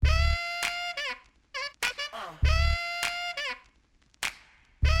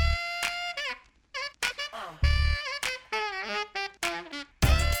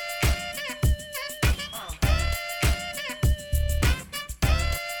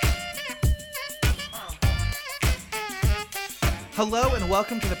Hello and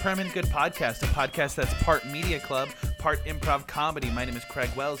welcome to the Permanent Good Podcast, a podcast that's part media club, part improv comedy. My name is Craig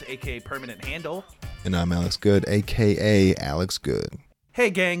Wells, aka Permanent Handle. And I'm Alex Good, aka Alex Good. Hey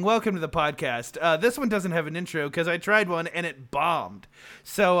gang, welcome to the podcast. This one doesn't have an intro because I tried one and it bombed.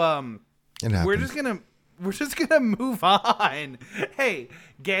 So we're just gonna move on. Hey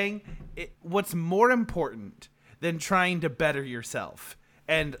gang, what's more important than trying to better yourself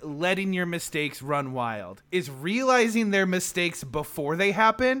and letting your mistakes run wild is realizing their mistakes before they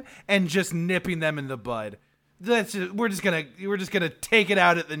happen and just nipping them in the bud. We're just gonna take it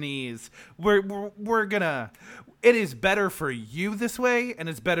out at the knees. It is better for you this way, and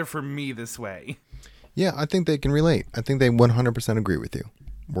it's better for me this way. Yeah, I think they can relate. I think they 100% agree with you.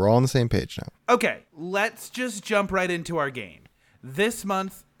 We're all on the same page now. Okay, let's just jump right into our game. This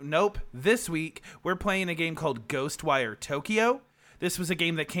week, we're playing a game called Ghostwire Tokyo. This was a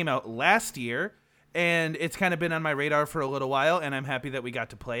game that came out last year, and it's kind of been on my radar for a little while, and I'm happy that we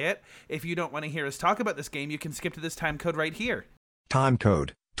got to play it. If you don't want to hear us talk about this game, you can skip to this time code right here. Time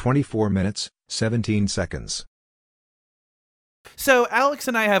code, 24 minutes, 17 seconds. So Alex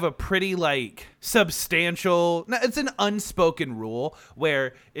and I have a pretty substantial, it's an unspoken rule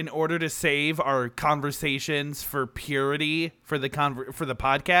where in order to save our conversations for purity for the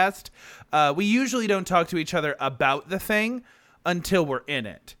podcast, we usually don't talk to each other about the thing until we're in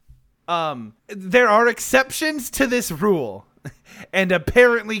it. There are exceptions to this rule, and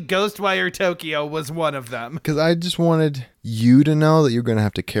apparently Ghostwire Tokyo was one of them. Because I just wanted you to know that you're going to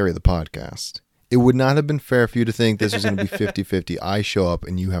have to carry the podcast. It would not have been fair for you to think this was going to be 50-50. I show up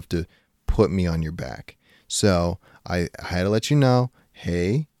and you have to put me on your back. So I had to let you know,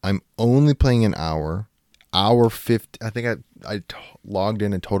 hey, I'm only playing an hour 50. I think I logged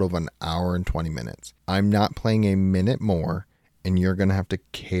in a total of an hour and 20 minutes. I'm not playing a minute more, and you're going to have to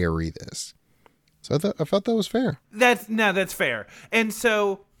carry this. So I felt that was fair. That's fair. And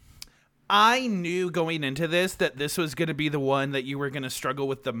so I knew going into this that this was going to be the one that you were going to struggle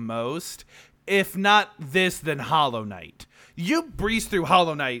with the most. If not this, then Hollow Knight. You breezed through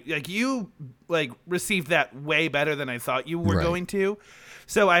Hollow Knight. You received that way better than I thought you were going to.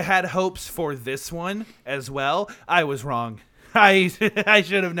 So I had hopes for this one as well. I was wrong. I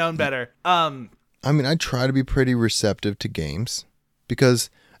should have known better. I try to be pretty receptive to games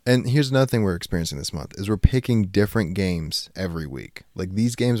because, and here's another thing we're experiencing this month, is we're picking different games every week.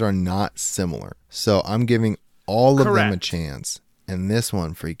 These games are not similar. So I'm giving all of them a chance. And this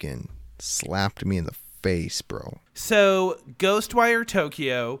one freaking slapped me in the face, bro. So Ghostwire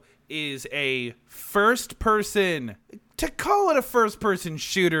Tokyo is a first-person... To call it a first-person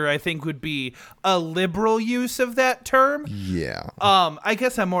shooter, I think, would be a liberal use of that term. Yeah. I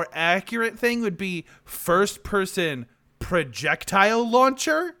guess a more accurate thing would be first-person projectile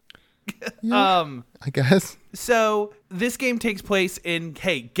launcher. Yeah, I guess. So this game takes place in,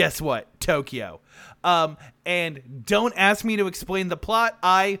 hey, guess what? Tokyo. And don't ask me to explain the plot.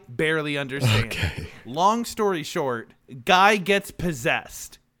 I barely understand. Okay. Long story short, guy gets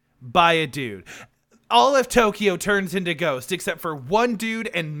possessed by a dude. All of Tokyo turns into ghosts except for one dude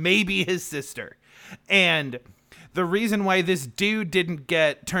and maybe his sister. And the reason why this dude didn't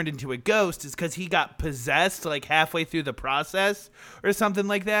get turned into a ghost is because he got possessed halfway through the process or something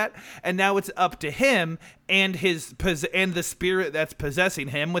like that. And now it's up to him and the spirit that's possessing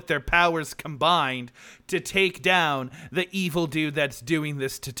him with their powers combined to take down the evil dude that's doing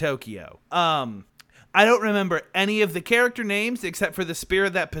this to Tokyo. I don't remember any of the character names except for the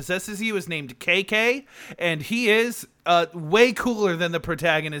spirit that possesses you is named KK, and he is way cooler than the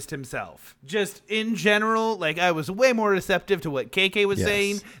protagonist himself. Just in general, I was way more receptive to what KK was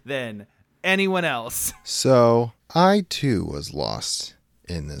saying than anyone else. So I too was lost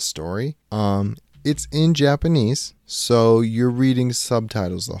in this story. It's in Japanese, so you're reading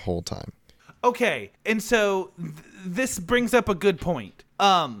subtitles the whole time. Okay, and so this brings up a good point.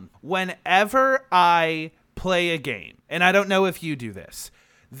 Whenever I play a game, and I don't know if you do this,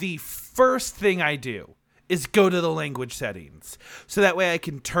 the first thing I do is go to the language settings. So that way I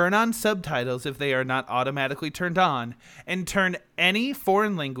can turn on subtitles if they are not automatically turned on, and turn any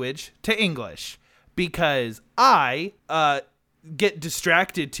foreign language to English. Because I get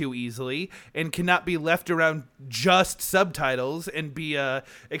distracted too easily and cannot be left around just subtitles and be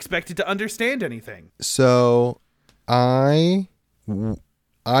expected to understand anything. So I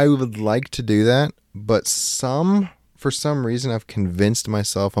would like to do that, but for some reason I've convinced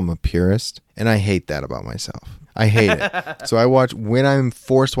myself I'm a purist, and I hate that about myself. I hate it. So when I'm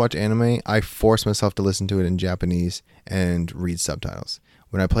forced to watch anime, I force myself to listen to it in Japanese and read subtitles.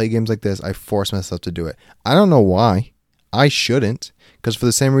 When I play games like this, I force myself to do it. I don't know why. I shouldn't, because for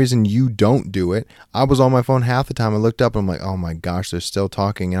the same reason you don't do it. I was on my phone half the time. I looked up and I'm like, oh my gosh, they're still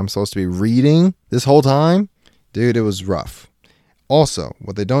talking. And I'm supposed to be reading this whole time? Dude, it was rough. Also,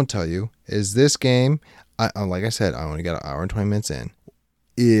 what they don't tell you is this game, like I said, I only got an hour and 20 minutes in,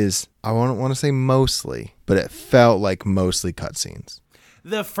 is, I don't want to say mostly, but it felt like mostly cutscenes.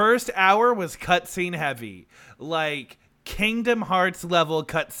 The first hour was cutscene heavy. Like, Kingdom Hearts level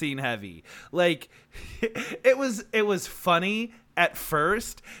cutscene heavy. Like, it was funny at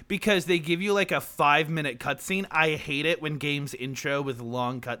first because they give you like a 5-minute cutscene. I hate it when games intro with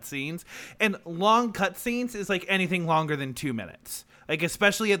long cutscenes, and long cutscenes is like anything longer than 2 minutes. Like,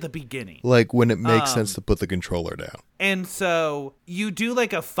 especially at the beginning. Like when it makes sense to put the controller down. And so you do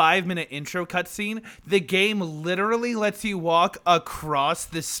like a 5-minute intro cutscene. The game literally lets you walk across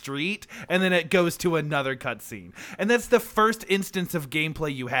the street and then it goes to another cutscene. And that's the first instance of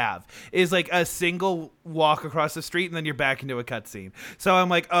gameplay you have, is like a single walk across the street and then you're back into a cutscene. So I'm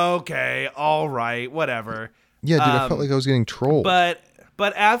like, okay, all right, whatever. Yeah, dude, I felt like I was getting trolled. But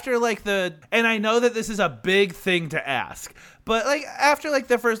after like and I know that this is a big thing to ask, but like after like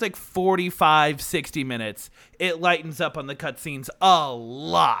the first like 45, 60 minutes, it lightens up on the cutscenes a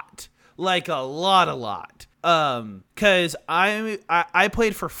lot. Like a lot. Cause I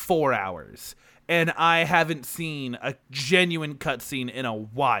played for 4 hours and I haven't seen a genuine cutscene in a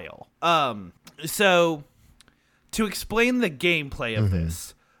while. So to explain the gameplay of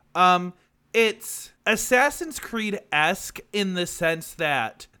this, it's Assassin's Creed-esque in the sense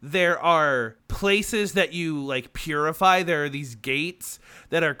that there are places that you like purify. There are these gates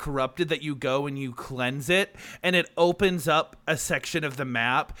that are corrupted that you go and you cleanse it, and it opens up a section of the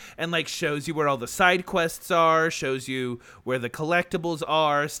map and like shows you where all the side quests are, shows you where the collectibles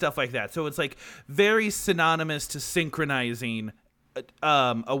are, stuff like that. So it's like very synonymous to synchronizing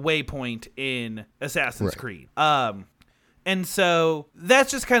a waypoint in Assassin's Creed. And so that's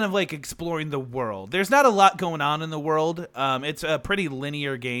just kind of like exploring the world. There's not a lot going on in the world. It's a pretty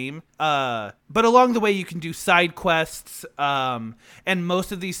linear game. But along the way, you can do side quests. And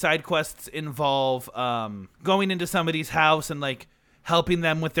most of these side quests involve going into somebody's house and like helping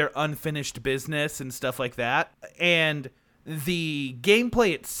them with their unfinished business and stuff like that. And the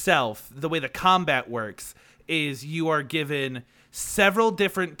gameplay itself, the way the combat works, is you are given several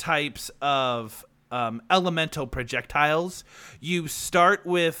different types of elemental projectiles. You start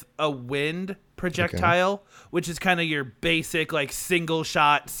with a wind projectile, which is kind of your basic like single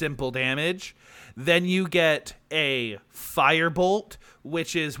shot, simple damage. Then you get a firebolt,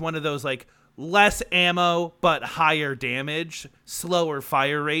 which is one of those like less ammo but higher damage, slower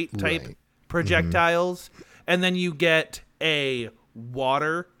fire rate type projectiles. And then you get a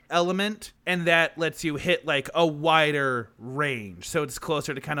water element, and that lets you hit like a wider range, so it's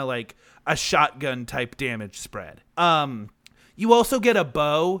closer to kind of like a shotgun type damage spread. You also get a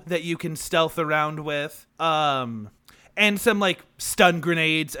bow that you can stealth around with, and some like stun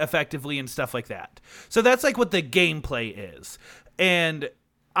grenades effectively and stuff like that. So that's like what the gameplay is, and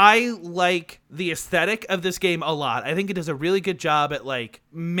I like the aesthetic of this game a lot. I think it does a really good job at like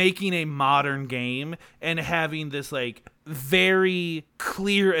making a modern game and having this like very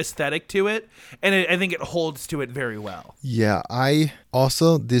clear aesthetic to it, and I think it holds to it very well. Yeah,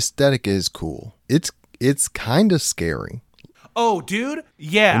 the aesthetic is cool. It's kind of scary. Oh, dude,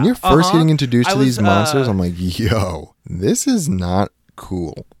 yeah. When you're first getting introduced to these monsters, I'm like, yo, this is not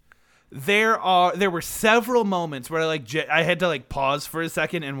cool. There were several moments where I had to like pause for a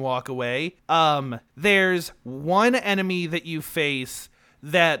second and walk away. There's one enemy that you face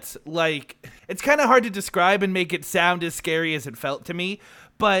that's like, it's kind of hard to describe and make it sound as scary as it felt to me,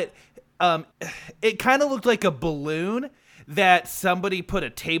 but it kind of looked like a balloon that somebody put a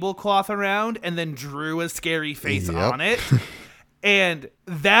tablecloth around and then drew a scary face on it. And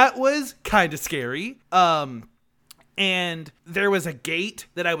that was kind of scary. And there was a gate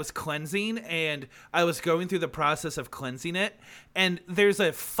that I was cleansing, and I was going through the process of cleansing it. And there's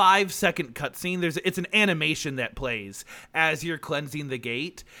a 5-second cutscene. It's an animation that plays as you're cleansing the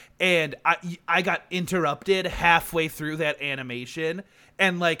gate. And I got interrupted halfway through that animation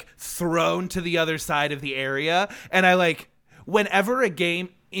and like thrown to the other side of the area. And I like, whenever a game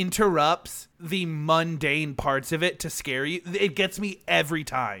interrupts the mundane parts of it to scare you, it gets me every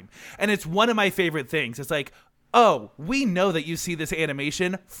time. And it's one of my favorite things. It's like, oh, we know that you see this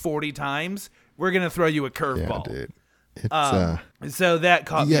animation 40 times. We're going to throw you a curveball. Yeah, dude. It's, so that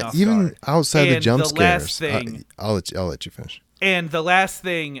caught me off even guard. outside And the jump the scares. last thing, I'll let you finish. And the last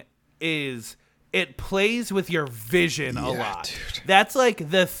thing is it plays with your vision a lot. Dude. That's like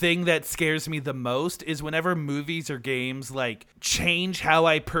the thing that scares me the most is whenever movies or games like change how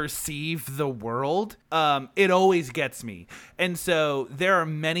I perceive the world, it always gets me. And so there are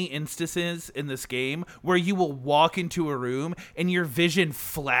many instances in this game where you will walk into a room and your vision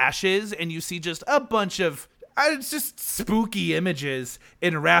flashes and you see just a bunch of it's just spooky images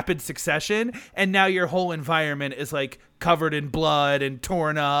in rapid succession, and now your whole environment is like covered in blood and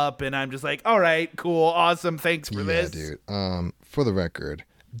torn up, and I'm just like, all right, cool, awesome, thanks for this. Yeah, dude. For the record,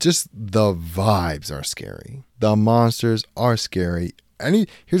 just the vibes are scary. The monsters are scary.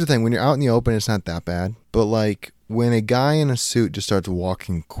 Here's the thing, when you're out in the open, it's not that bad, but like when a guy in a suit just starts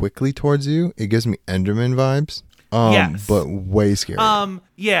walking quickly towards you, it gives me Enderman vibes. Yes. But way scarier.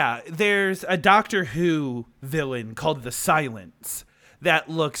 Yeah, there's a Doctor Who villain called the Silence that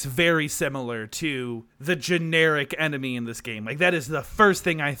looks very similar to the generic enemy in this game. Like, that is the first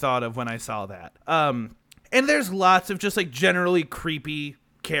thing I thought of when I saw that. And there's lots of just, like, generally creepy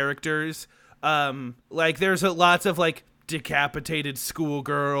characters. Like, there's lots of, like, decapitated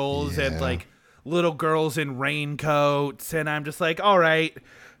schoolgirls and, like, little girls in raincoats. And I'm just like, all right.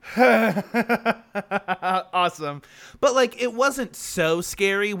 Awesome. But like it wasn't so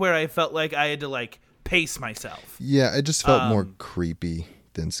scary where I felt like I had to like pace myself. Yeah, it just felt more creepy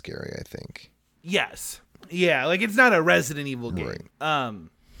than scary, I think. Yes. Yeah, like it's not a Resident Evil game. Right.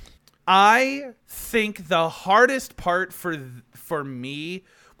 I think the hardest part for me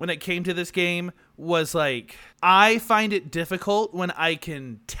when it came to this game was like I find it difficult when I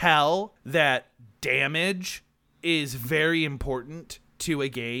can tell that damage is very important to a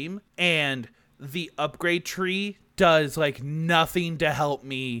game and the upgrade tree does like nothing to help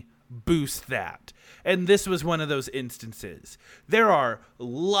me boost that. And this was one of those instances. There are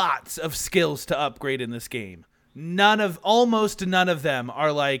lots of skills to upgrade in this game. Almost none of them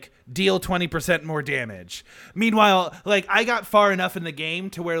are like deal 20% more damage. Meanwhile, like I got far enough in the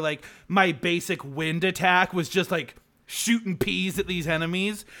game to where like my basic wind attack was just like shooting peas at these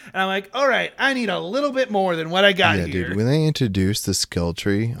enemies, and I'm like, all right, I need a little bit more than what I got here. Dude, when they introduced the skill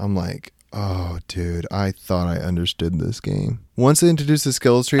tree, I'm like, oh, dude, I thought I understood this game. Once they introduced the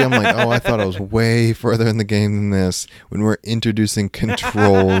skills tree, I'm like, oh, I thought I was way further in the game than this. When we're introducing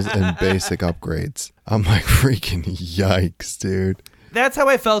controls and basic upgrades, I'm like, freaking yikes, dude. That's how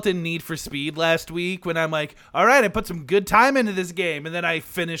I felt in Need for Speed last week when I'm like, all right, I put some good time into this game, and then I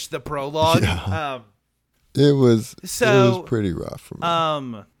finished the prologue. Yeah. It was pretty rough for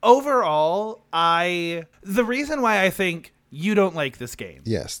me. Overall, the reason why I think you don't like this game.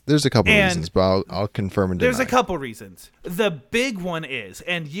 Yes, there's a couple reasons, but I'll confirm and deny. There's a couple reasons. The big one is,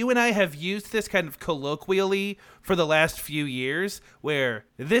 and you and I have used this kind of colloquially for the last few years, where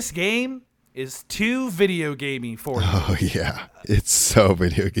this game is too video gamey for you. Oh yeah, it's so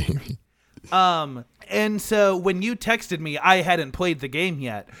video gamey. And so when you texted me, I hadn't played the game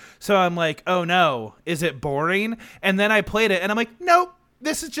yet. So I'm like, oh no, is it boring? And then I played it and I'm like, nope,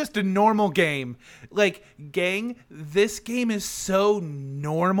 this is just a normal game. Like, gang, this game is so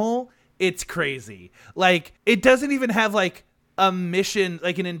normal. It's crazy. Like, it doesn't even have like a mission,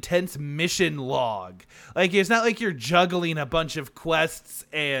 like an intense mission log. Like, it's not like you're juggling a bunch of quests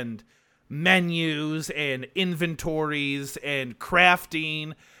and menus and inventories and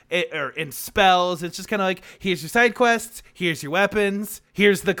crafting and spells. It's just kind of like, here's your side quests, here's your weapons,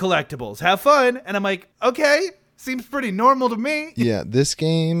 here's the collectibles. Have fun. And I'm like, okay, seems pretty normal to me. Yeah, this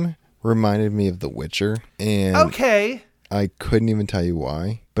game reminded me of The Witcher, and okay, I couldn't even tell you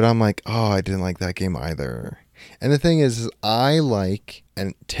why, but I'm like, oh, I didn't like that game either. And the thing is I like,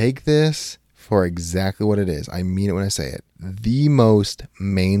 and take this for exactly what it is, I mean it when I say it, the most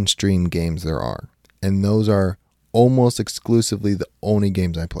mainstream games there are. And those are almost exclusively the only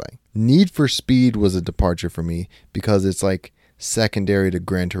games I play. Need for Speed was a departure for me because it's like secondary to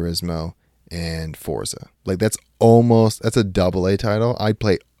Gran Turismo and Forza. Like that's a double A title. I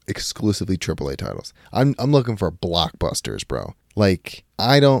play exclusively triple A titles. I'm looking for blockbusters, bro. Like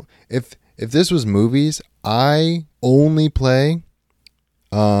if this was movies, I only play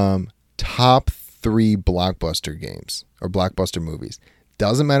top 3 blockbuster games or blockbuster movies.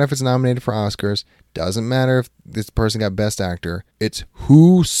 Doesn't matter if it's nominated for Oscars. Doesn't matter if this person got Best Actor. It's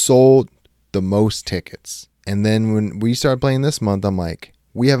who sold the most tickets. And then when we started playing this month, I'm like,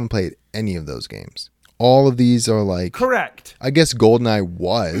 we haven't played any of those games. All of these are like... Correct. I guess GoldenEye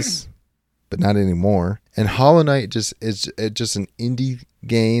was, but not anymore. And Hollow Knight is just an indie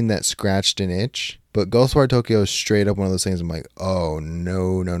game that scratched an itch. But Ghostwire Tokyo is straight up one of those things I'm like, oh,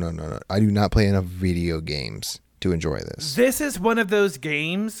 no. I do not play enough video games to enjoy this. This is one of those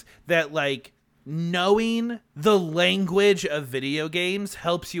games that, like, knowing the language of video games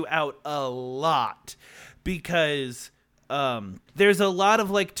helps you out a lot, because there's a lot of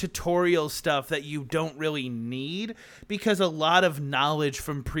like tutorial stuff that you don't really need, because a lot of knowledge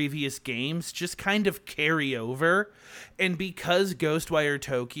from previous games just kind of carry over. And because Ghostwire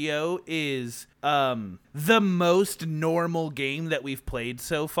Tokyo is the most normal game that we've played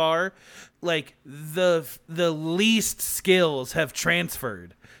so far, like the least skills have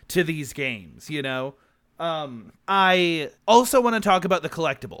transferred to these games, you know? I also want to talk about the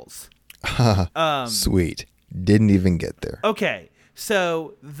collectibles. Sweet. Didn't even get there. Okay,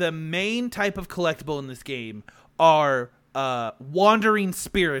 so the main type of collectible in this game are wandering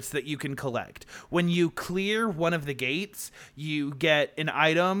spirits that you can collect. When you clear one of the gates, you get an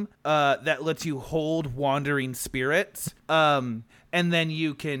item that lets you hold wandering spirits. And then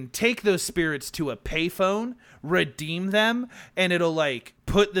you can take those spirits to a payphone, redeem them, and it'll like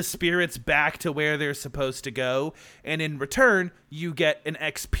put the spirits back to where they're supposed to go. And in return, you get an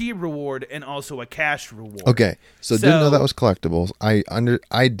XP reward and also a cash reward. Okay, so didn't know that was collectibles.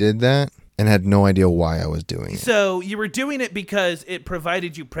 I did that and had no idea why I was doing it. So you were doing it because it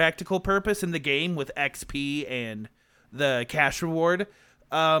provided you practical purpose in the game with XP and the cash reward.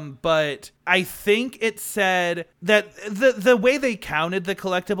 But I think it said that the way they counted the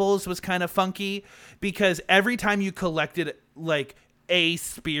collectibles was kind of funky, because every time you collected like a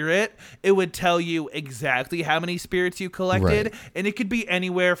spirit, it would tell you exactly how many spirits you collected. Right. And it could be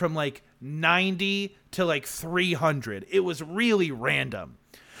anywhere from like 90 to like 300. It was really random.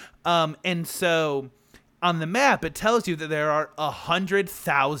 And so on the map, it tells you that there are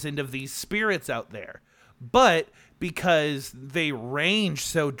 100,000 of these spirits out there, but because they range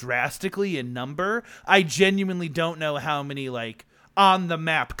so drastically in number, I genuinely don't know how many like on the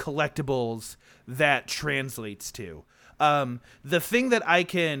map collectibles that translates to. The thing that I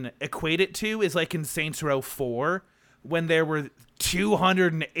can equate it to is like in Saints Row 4, when there were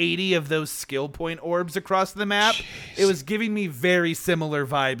 280 of those skill point orbs across the map. Jeez. It was giving me very similar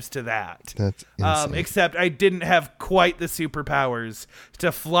vibes to that. That's insane. Except I didn't have quite the superpowers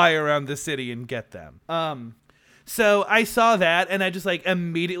to fly around the city and get them. So I saw that, and I just like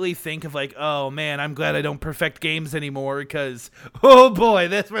immediately think of like, oh man, I'm glad I don't perfect games anymore, because oh boy,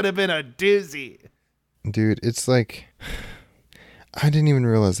 this would have been a doozy. Dude, it's like, I didn't even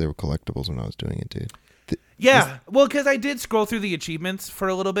realize they were collectibles when I was doing it, dude. Yeah, well, because I did scroll through the achievements for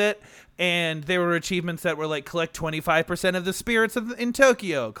a little bit, and there were achievements that were like, collect 25% of the spirits in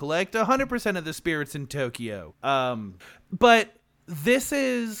Tokyo, collect 100% of the spirits in Tokyo. But this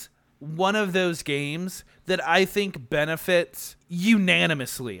is one of those games that I think benefits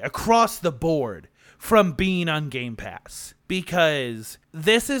unanimously across the board from being on Game Pass, because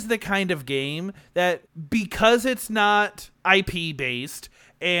this is the kind of game that, because it's not IP based,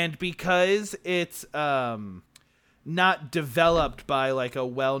 and because it's not developed by like a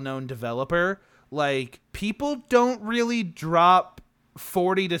well-known developer, like people don't really drop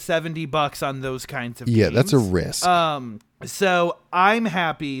 $40 to $70 on those kinds of games. Yeah, that's a risk. So I'm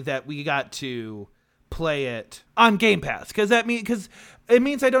happy that we got to play it on Game Pass, because it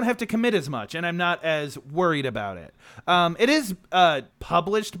means I don't have to commit as much, and I'm not as worried about it. It is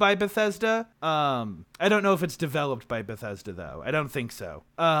published by Bethesda. I don't know if it's developed by Bethesda, though. I don't think so.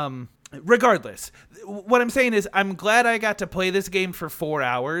 Regardless, what I'm saying is I'm glad I got to play this game for 4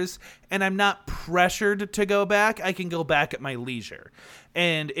 hours, and I'm not pressured to go back. I can go back at my leisure.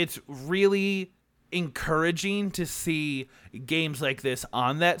 And it's really encouraging to see games like this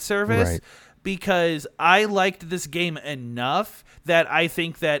on that service. Right. Because I liked this game enough that I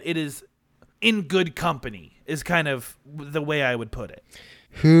think that it is in good company, is kind of the way I would put it.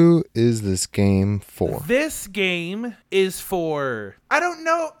 Who is this game for? This game is for, I don't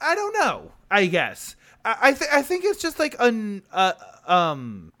know, I guess. I think it's just like I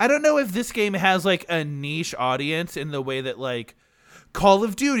don't know if this game has like a niche audience in the way that like Call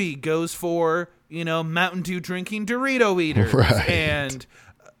of Duty goes for, Mountain Dew drinking Dorito eaters. Right. And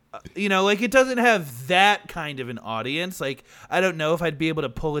like it doesn't have that kind of an audience. Like, I don't know if I'd be able to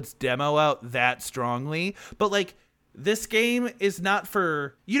pull its demo out that strongly, but like this game is not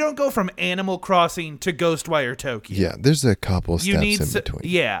for, you don't go from Animal Crossing to Ghostwire Tokyo. Yeah, there's a couple steps in between.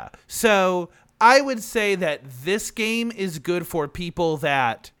 Yeah. So I would say that this game is good for people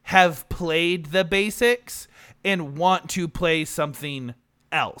that have played the basics and want to play something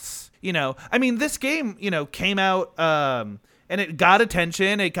else. This game, came out, and it got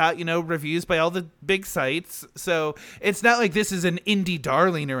attention. It got, reviews by all the big sites. So it's not like this is an indie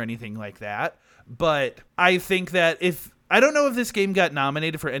darling or anything like that. But I think that I don't know if this game got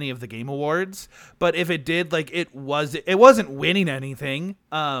nominated for any of the Game Awards, but if it did, like it wasn't winning anything.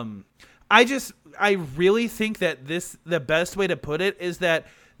 I really think that the best way to put it is that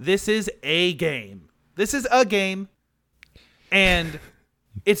this is a game. This is a game, and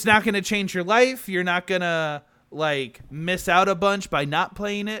it's not going to change your life. You're not going to like miss out a bunch by not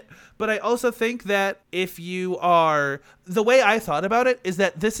playing it. But I also think that if you are, the way I thought about it is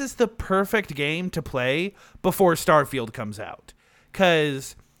that this is the perfect game to play before Starfield comes out.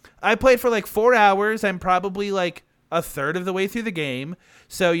 'Cause I played for like 4 hours. I'm probably like a third of the way through the game.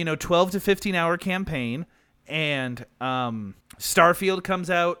 So, 12 to 15 hour campaign. And Starfield comes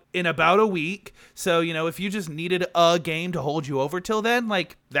out in about a week. So, if you just needed a game to hold you over till then,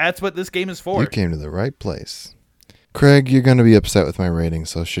 like, that's what this game is for. You came to the right place. Craig, you're going to be upset with my rating,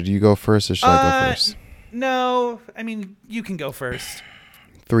 so should you go first or should I go first? No, I mean, you can go first.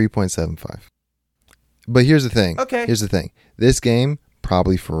 3.75. But here's the thing. Okay. Here's the thing. This game,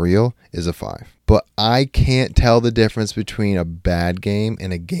 probably for real, is a 5. But I can't tell the difference between a bad game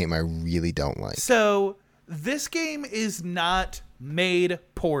and a game I really don't like. So, this game is not made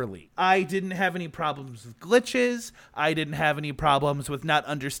poorly. I didn't have any problems with glitches. I didn't have any problems with not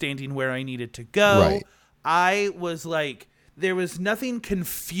understanding where I needed to go. Right. I was like, there was nothing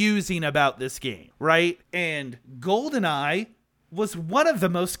confusing about this game, right? And GoldenEye was one of the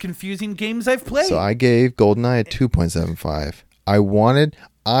most confusing games I've played. So I gave GoldenEye a 2.75.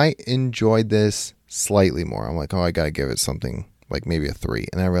 I enjoyed this slightly more. I'm like, I got to give it something like maybe a 3.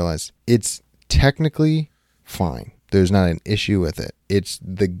 And I realized it's technically fine. There's not an issue with it. It's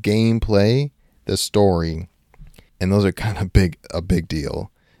the gameplay, the story, and those are kind of a big deal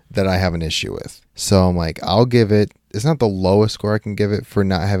that I have an issue with. So I'm like, I'll give it, it's not the lowest score I can give it for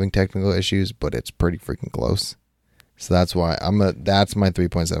not having technical issues, but it's pretty freaking close. So that's why that's my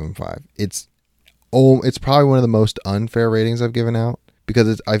 3.75. It's probably one of the most unfair ratings I've given out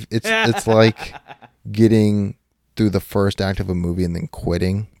because it's like getting through the first act of a movie and then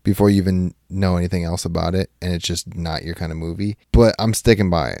quitting before you even know anything else about it, and it's just not your kind of movie. But I'm sticking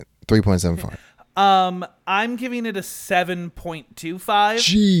by it. 3.75. I'm giving it a 7.25.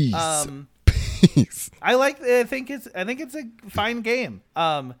 Jeez. Peace. I think it's a fine game.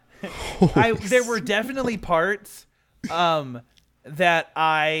 There were definitely parts that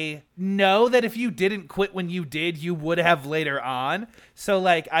I know that if you didn't quit when you did, you would have later on. So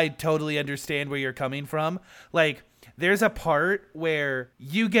like I totally understand where you're coming from. Like there's a part where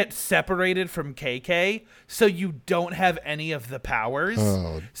you get separated from KK, so you don't have any of the powers.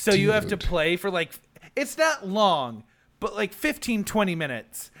 Oh, so you have to play for like, it's not long, but like 15-20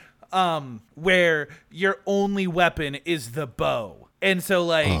 minutes where your only weapon is the bow. And so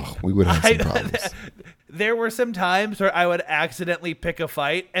like we would have some problems. There were some times where I would accidentally pick a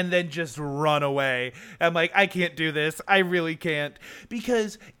fight and then just run away. I'm like, I can't do this. I really can't.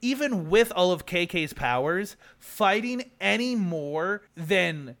 Because even with all of KK's powers, fighting any more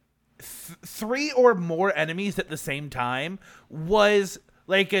than 3 or more enemies at the same time was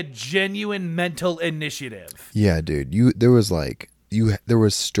like a genuine mental initiative. Yeah, dude. There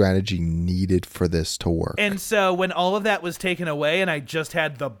was strategy needed for this to work. And so when all of that was taken away and I just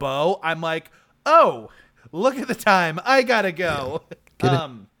had the bow, I'm like, oh, look at the time. I gotta go. Yeah.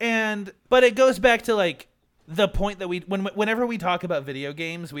 But it goes back to like the point that whenever we talk about video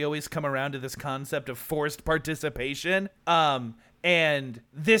games, we always come around to this concept of forced participation. And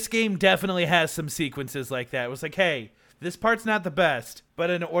this game definitely has some sequences like that. It was like, hey, this part's not the best, but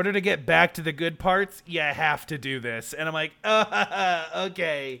in order to get back to the good parts, you have to do this. And I'm like,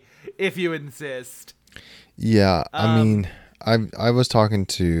 okay, if you insist. Yeah, I mean, I was talking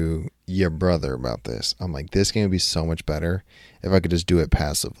to your brother about this. I'm like, this game would be so much better if I could just do it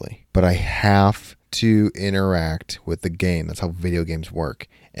passively. But I have to interact with the game. That's how video games work.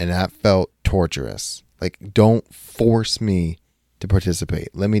 And that felt torturous. Like, don't force me to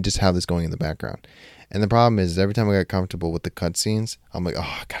participate. Let me just have this going in the background. And the problem is every time I got comfortable with the cutscenes, I'm like, oh,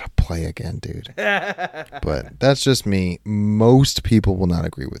 I gotta play again, dude. But that's just me. Most people will not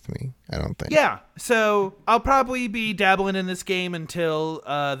agree with me, I don't think. Yeah, so I'll probably be dabbling in this game until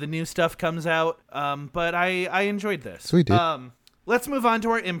the new stuff comes out. But I enjoyed this. Sweet, dude. Let's move on to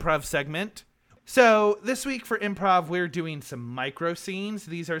our improv segment. So this week for improv, we're doing some micro scenes.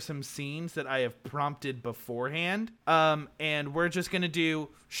 These are some scenes that I have prompted beforehand. And we're just going to do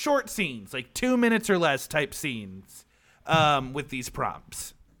short scenes, like 2 minutes or less type scenes with these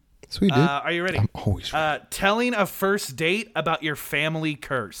prompts. Sweet, dude. Are you ready? I'm always ready. Telling a first date about your family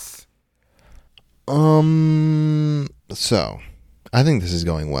curse. So I think this is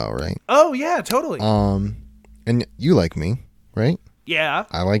going well, right? Oh, yeah, totally. And you like me, right? Yeah.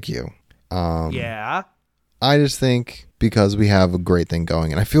 I like you. Yeah. I just think because we have a great thing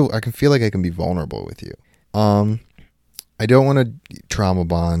going, and I can feel like I can be vulnerable with you. I I don't want to trauma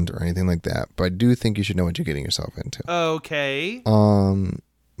bond or anything like that, but I do think you should know what you're getting yourself into. Okay.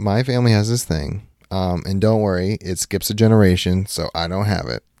 My family has this thing, and don't worry, it skips a generation, so I don't have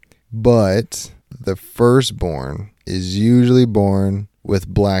it. But the firstborn is usually born with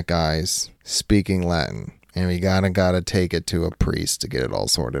black eyes, speaking Latin, and we gotta take it to a priest to get it all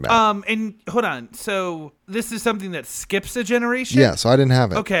sorted out. And hold on. So this is something that skips a generation? Yeah, so I didn't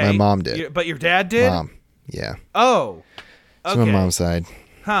have it. Okay. My mom did. But your dad did? Mom, yeah. Oh. It's Okay. my mom's side.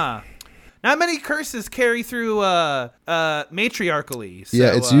 Huh. Not many curses carry through matriarchally. So,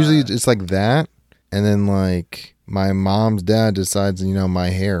 Yeah, it's usually it's like that, and then like my mom's dad decides, my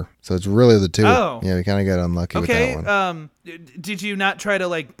hair. So it's really the two. Oh. Yeah, we kind of got unlucky with that one. Did you not try to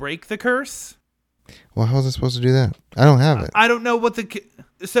like break the curse? Well, how was I supposed to do that? I don't have it. I don't know what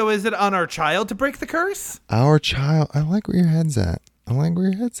so is it on our child to break the curse? Our child. I like where your head's at.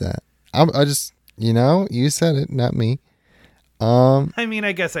 I just, you said it, not me. I mean,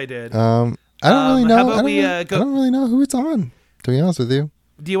 I guess I did. I don't really know. How about I don't really know who it's on, to be honest with you.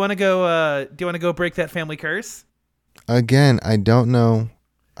 Do you want to go? Do you want to go break that family curse? Again, I don't know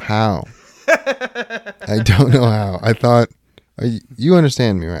how. I don't know how. I thought you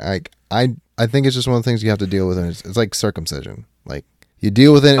understand me, right? I think it's just one of the things you have to deal with, and it's like circumcision. Like you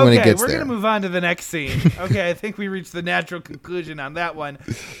deal with it when it gets there. Okay, we're gonna move on to the next scene. Okay, I think we reached the natural conclusion on that one.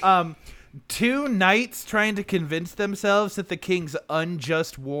 2 knights trying to convince themselves that the king's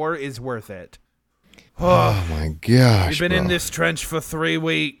unjust war is worth it. Oh my gosh. We've been in this trench for 3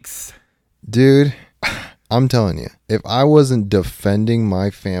 weeks. Dude, I'm telling you, if I wasn't defending my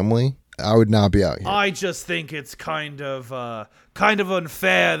family, I would not be out here. I just think it's kind of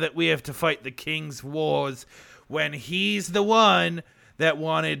unfair that we have to fight the king's wars when he's the one that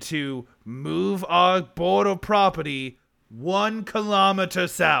wanted to move our border property 1 kilometer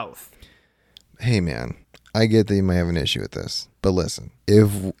south. Hey man, I get that you might have an issue with this, but listen,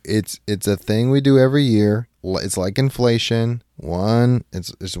 if it's a thing we do every year, it's like inflation.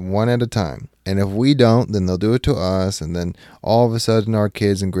 It's one at a time. And if we don't, then they'll do it to us, and then all of a sudden our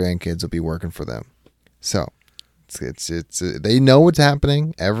kids and grandkids will be working for them. So it's they know what's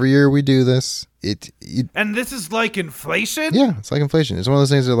happening. Every year we do this. And this is like inflation? Yeah, it's like inflation. It's one of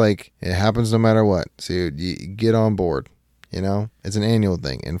those things that like it happens no matter what. So you get on board. It's an annual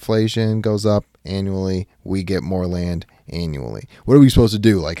thing. Inflation goes up annually. We get more land annually. What are we supposed to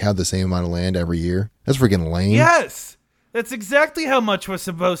do? Like have the same amount of land every year? That's freaking lame. Yes. That's exactly how much we're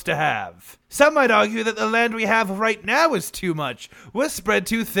supposed to have. Some might argue that the land we have right now is too much. We're spread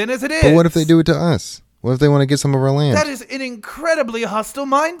too thin as it is. But what if they do it to us? What if they want to get some of our land? That is an incredibly hostile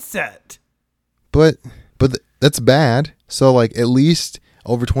mindset. But that's bad. So like at least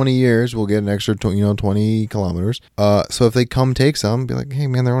over 20 years, we'll get an extra 20 kilometers. So if they come take some, be like, hey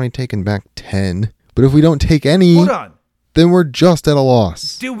man, they're only taking back 10. But if we don't take any, hold on. Then we're just at a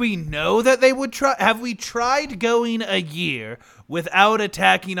loss. Do we know that they would try? Have we tried going a year without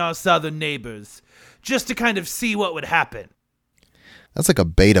attacking our southern neighbors just to kind of see what would happen? That's like a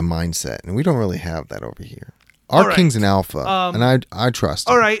beta mindset, and we don't really have that over here. Our king's an alpha, and I trust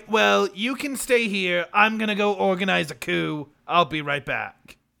him. All right, well, you can stay here. I'm going to go organize a coup. I'll be right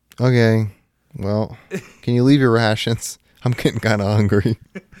back. Okay. Well, can you leave your rations? I'm getting kind of hungry.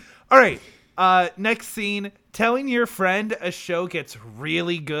 All right. Next scene, telling your friend a show gets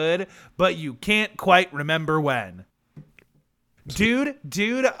really good, but you can't quite remember when. Dude,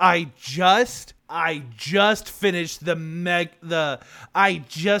 I just finished the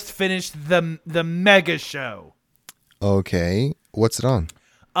mega show. Okay. What's it on?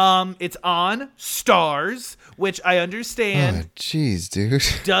 It's on Stars, which I understand. Oh, jeez, dude.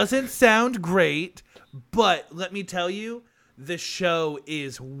 Doesn't sound great, but let me tell you, the show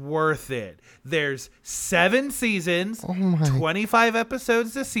is worth it. There's 7 seasons, 25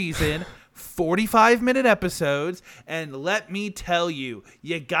 episodes a season, 45-minute episodes, and let me tell you,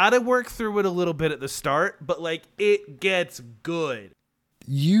 you gotta work through it a little bit at the start, but like it gets good.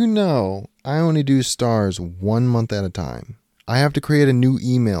 I only do Stars 1 month at a time. I have to create a new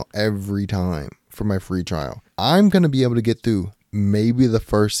email every time for my free trial. I'm going to be able to get through maybe the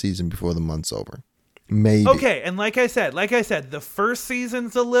first season before the month's over. Maybe. Okay, and like I said, the first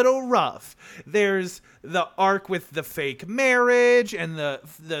season's a little rough. There's the arc with the fake marriage and the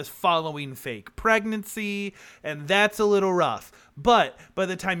following fake pregnancy, and that's a little rough. But by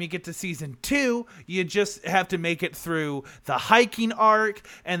the time you get to season 2, you just have to make it through the hiking arc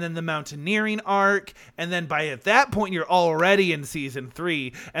and then the mountaineering arc. And then at that point, you're already in season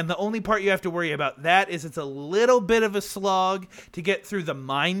 3. And the only part you have to worry about that is it's a little bit of a slog to get through the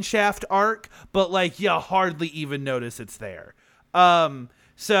mine shaft arc. But like you hardly even notice it's there.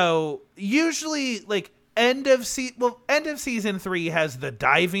 So usually like end of season 3 has the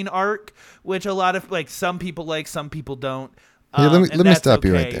diving arc, which a lot of some people like, some people don't. Here, let me stop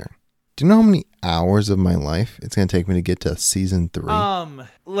you right there. Do you know how many hours of my life it's going to take me to get to season 3?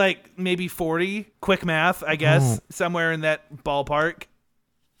 Like maybe 40. Quick math, I guess, somewhere in that ballpark.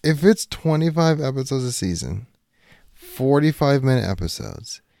 If it's 25 episodes a season, 45-minute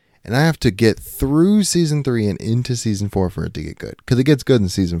episodes, and I have to get through season 3 and into season 4 for it to get good, because it gets good in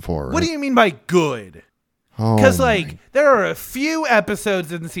season 4, right? What do you mean by good? Because there are a few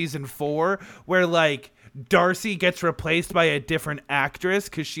episodes in season 4 where Darcy gets replaced by a different actress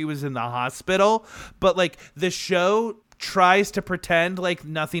because she was in the hospital, but the show tries to pretend like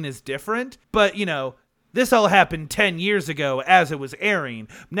nothing is different. But this all happened 10 years ago as it was airing.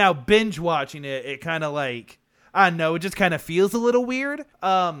 Now binge watching it kind of I don't know, it just kind of feels a little weird.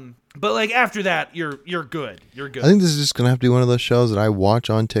 But after that, you're good. You're good. I think this is just gonna have to be one of those shows that I watch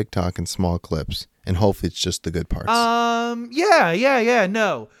on TikTok in small clips, and hopefully it's just the good parts. Yeah.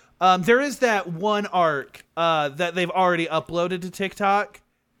 No. There is that one arc that they've already uploaded to TikTok,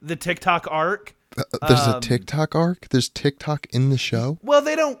 the TikTok arc. There's a TikTok arc? There's TikTok in the show? Well,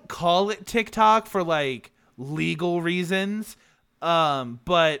 they don't call it TikTok for legal reasons,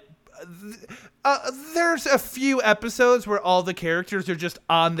 but there's a few episodes where all the characters are just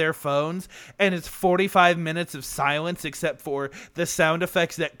on their phones, and it's 45 minutes of silence except for the sound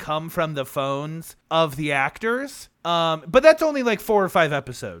effects that come from the phones of the actors. But that's only 4 or 5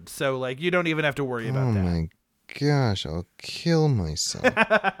 episodes, so you don't even have to worry about that. Oh my gosh, I'll kill myself.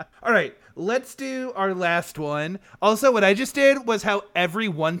 All right, let's do our last one. Also, what I just did was how every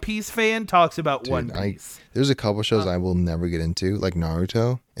One Piece fan talks about One Piece. There's a couple shows I will never get into, like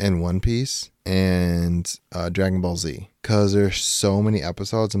Naruto and One Piece and Dragon Ball Z, because there's so many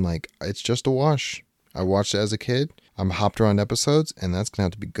episodes. I'm it's just a wash. I watched it as a kid. I'm hopped around episodes, and that's gonna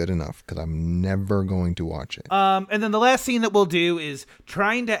have to be good enough because I'm never going to watch it. And then the last scene that we'll do is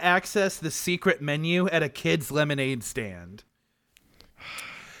trying to access the secret menu at a kid's lemonade stand.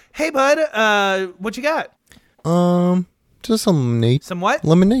 Hey, bud, what you got? Just some lemonade. Some what?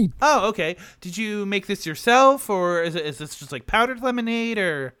 Lemonade. Oh, okay. Did you make this yourself, or is this just powdered lemonade,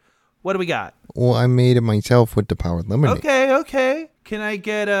 or what do we got? Well, I made it myself with the powdered lemonade. Okay. Can I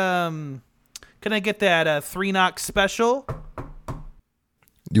get that 3 knock special?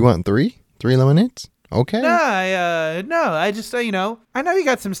 You want 3? 3 lemonades? Okay. No, I just I know you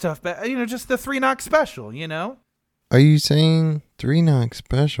got some stuff, but just the 3 knock special, Are you saying 3 knock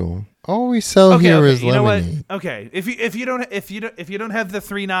special? All we sell here is lemonade. You know what? Okay, if you don't have the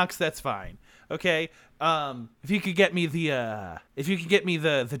 3 knocks, that's fine. Okay. If you could get me the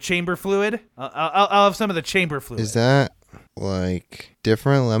chamber fluid, I'll have some of the chamber fluid. Is that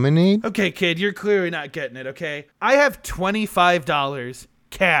different lemonade? Okay, kid, you're clearly not getting it. Okay, I have $25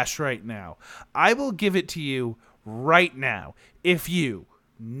 cash right now. I will give it to you right now if you,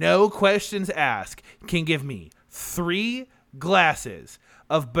 no questions asked, can give me 3 glasses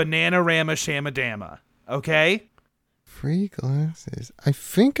of Bananarama Shamadama. Okay? 3 glasses. I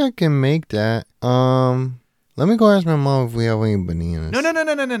think I can make that. Let me go ask my mom if we have any bananas.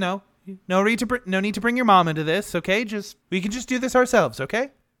 No. No need to bring your mom into this, okay? We can just do this ourselves,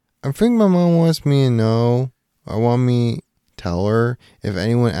 okay? I think my mom wants me to know. I want me to tell her if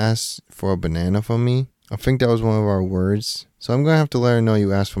anyone asks for a banana from me. I think that was one of our words. So I'm going to have to let her know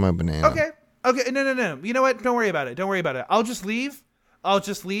you asked for my banana. Okay. No. You know what? Don't worry about it. I'll just leave.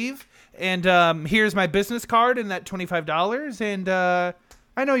 And here's my business card and that $25. And I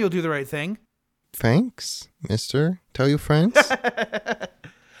know you'll do the right thing. Thanks, mister. Tell your friends.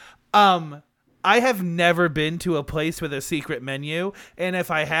 I have never been to a place with a secret menu, and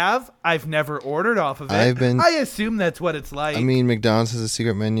if I have, I've never ordered off of it. I assume that's what it's like. I mean, McDonald's has a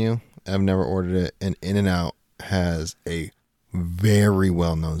secret menu. I've never ordered it, and In-N-Out has a very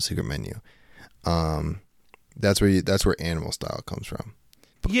well-known secret menu. That's where animal style comes from.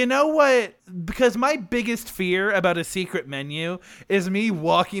 You know what? Because my biggest fear about a secret menu is me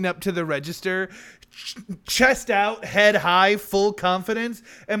walking up to the register, chest out, head high, full confidence,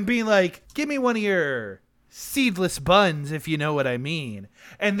 and being like, give me one of your seedless buns, if you know what I mean.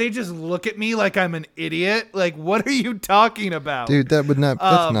 And they just look at me like I'm an idiot. Like, what are you talking about? Dude, that's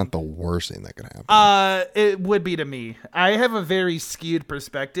not the worst thing that could happen. It would be to me. I have a very skewed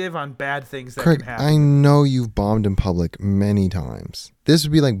perspective on bad things that Craig, can happen. I know you've bombed in public many times. This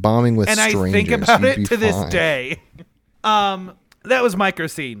would be like bombing with strangers. And I think about it to this day. That was micro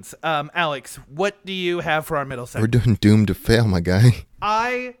scenes. Alex, what do you have for our middle segment? We're doing Doomed to Fail, my guy.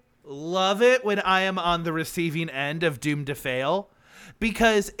 I love it when I am on the receiving end of Doomed to Fail,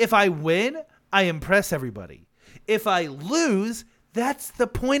 because if I win, I impress everybody. If I lose, that's the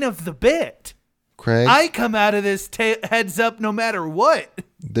point of the bit. Craig, I come out of this heads up no matter what.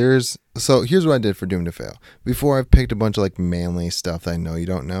 So here's what I did for Doom to Fail. Before I've picked a bunch of like manly stuff that I know you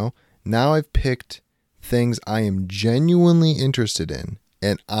don't know. Now I've picked things I am genuinely interested in,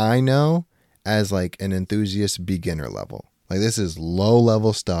 and I know as like an enthusiast beginner level. Like this is low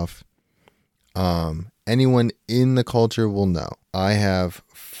level stuff. Anyone in the culture will know. I have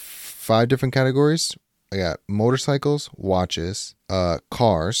 5 different categories. I got motorcycles, watches,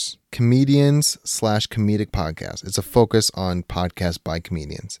 cars, comedians / comedic podcasts. It's a focus on podcasts by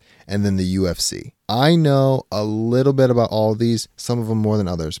comedians. And then the UFC. I know a little bit about all of these, some of them more than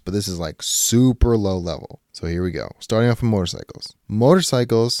others, but this is like super low level. So here we go. Starting off with motorcycles.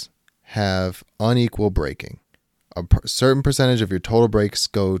 Motorcycles have unequal braking. A certain percentage of your total brakes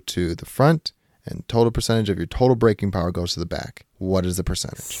go to the front, and total percentage of your total braking power goes to the back. What is the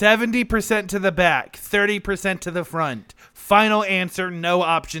percentage? 70% to the back, 30% to the front. Final answer, no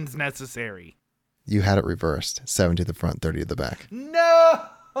options necessary. You had it reversed. 70 to the front, 30 to the back. No!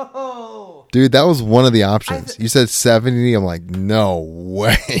 Dude, that was one of the options. You said 70. I'm like, no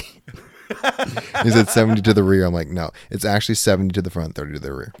way. You said 70 to the rear. I'm like, no. It's actually 70 to the front, 30 to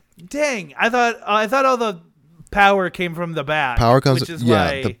the rear. Dang, I thought all the power came from the back. Power comes, which is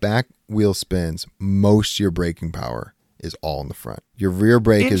yeah, the back wheel spins. Most of your braking power is all in the front. Your rear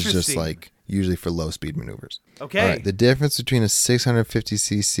brake is just like usually for low speed maneuvers. Okay. All right, the difference between a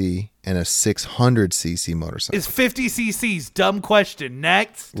 650cc and a 600cc motorcycle is 50 cc's. Dumb question.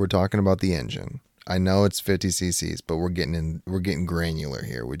 Next. We're talking about the engine. I know it's 50 cc's, but we're getting granular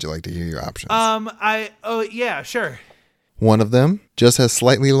here. Would you like to hear your options? Yeah, sure. One of them just has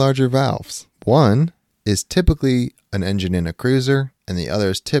slightly larger valves. One is typically an engine in a cruiser, and the other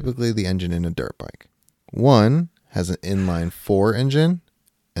is typically the engine in a dirt bike. One has an inline 4 engine,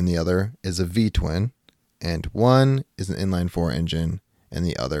 and the other is a V-twin, and one is an inline 4 engine, and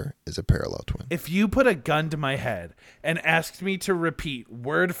the other is a parallel twin. If you put a gun to my head and asked me to repeat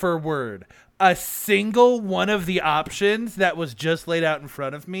word for word a single one of the options that was just laid out in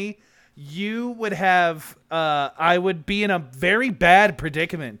front of me, you would have, I would be in a very bad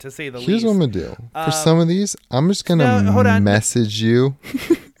predicament, to say the least. Here's what I'm going to do. For some of these, I'm just going to message you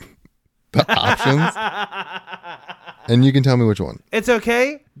the options, and you can tell me which one. It's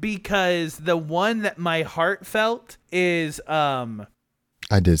okay, because the one that my heart felt is I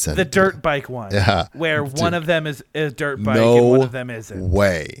did send the dirt bike one. Yeah. Where one of them is dirt bike no and one of them isn't.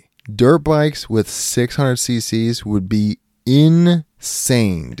 Way. Dirt bikes with 600 cc's would be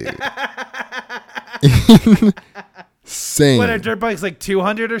insane, dude. Insane. What, are dirt bikes like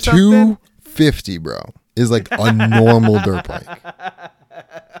 200 or something? 250, bro, is like a normal dirt bike.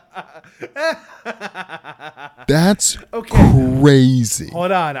 That's crazy.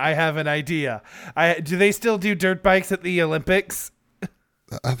 Hold on, I have an idea. Do they still do dirt bikes at the Olympics?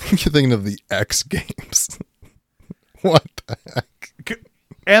 I think you're thinking of the X Games. What the heck?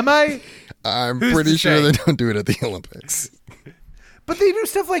 Am I? I'm pretty sure they don't do it at the Olympics. But they do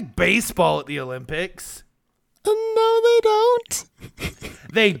stuff like baseball at the Olympics. No, they don't.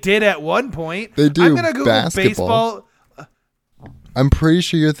 They did at one point. They do. I'm gonna Google basketball. baseball. I'm pretty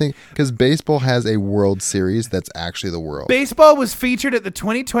sure you're thinking, because baseball has a World Series that's actually the world. Baseball was featured at the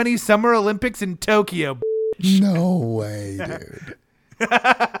 2020 Summer Olympics in Tokyo. No way, dude.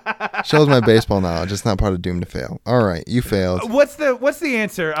 Shows my baseball knowledge. It's not part of Doom to Fail. All right, you failed. What's the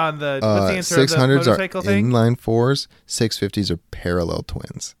answer on the 600s are thing? inline 4s. 650s are parallel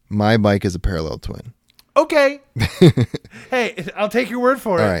twins. My bike is a parallel twin. Okay. Hey, I'll take your word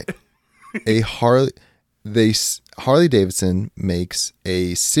for it. All right. Harley Davidson makes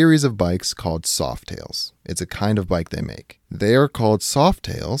a series of bikes called Softails. It's a kind of bike they make. They are called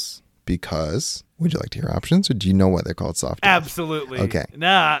Softails because, would you like to hear options, or do you know why they're called Softails? Absolutely. Okay.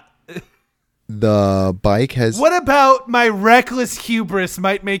 Nah. The bike has... What about my reckless hubris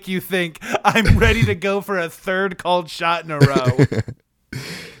might make you think I'm ready to go for a third called shot in a row?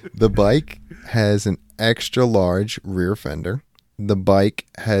 The bike has an extra large rear fender. The bike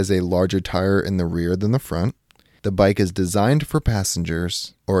has a larger tire in the rear than the front. The bike is designed for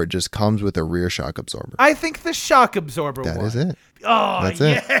passengers, or it just comes with a rear shock absorber. I think the shock absorber That one. is it. Oh, That's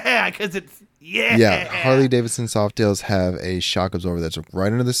yeah, because it's... Yeah, Harley Davidson Softails have a shock absorber that's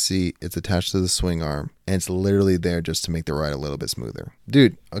right under the seat. It's attached to the swing arm, and it's literally there just to make the ride a little bit smoother.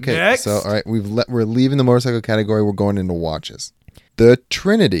 Dude, okay, Next. So all right, we're leaving the motorcycle category. We're going into watches. The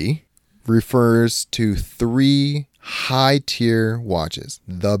Trinity refers to 3 high-tier watches,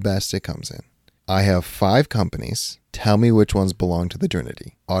 the best it comes in. I have 5 companies. Tell me which ones belong to the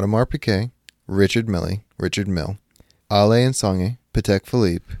Trinity. Audemars Piguet, Richard Mille, Ale & Songe, Patek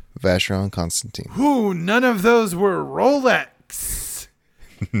Philippe, Vacheron Constantin. Ooh, none of those were Rolex.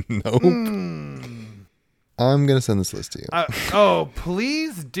 Nope. I'm going to send this list to you. Oh,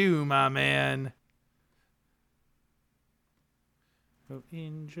 please do, my man. Oh,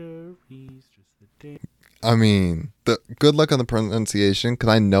 injuries, just the day. I mean, good luck on the pronunciation, because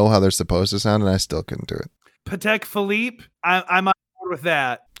I know how they're supposed to sound, and I still couldn't do it. Patek Philippe, I'm on board with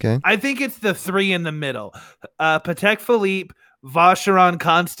that. Okay. I think it's the three in the middle. Patek Philippe, Vacheron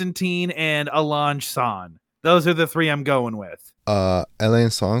Constantine, and Alange San. Those are the three I'm going with. Elaine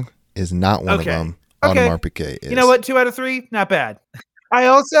Song is not one of them. Okay. Audemars Piguet is. You know what? 2 out of 3, not bad. I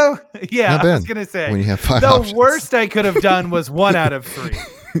also, yeah, Not bad. I was gonna say When you have 5 the options. worst I could have done was 1 out of 3.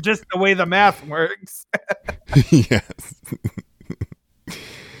 Just the way the math works. Yes.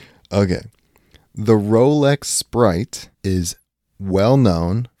 Okay. The Rolex Sprite is well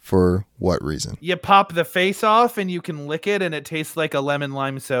known for what reason? You pop the face off and you can lick it, and it tastes like a lemon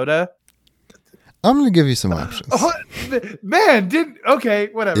lime soda. I'm going to give you some options. Oh, man, okay,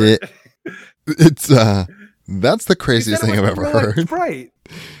 whatever. It's that's the craziest thing I've ever heard. Right.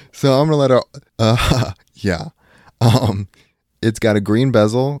 So I'm going to let her yeah. It's got a green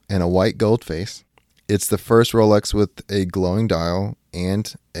bezel and a white gold face. It's the first Rolex with a glowing dial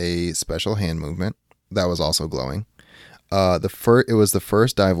and a special hand movement that was also glowing. It was the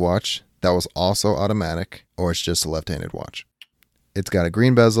first dive watch that was also automatic, or it's just a left-handed watch. It's got a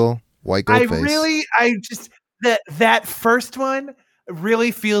green bezel, white gold face. That first one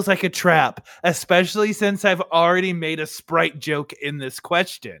really feels like a trap, especially since I've already made a Sprite joke in this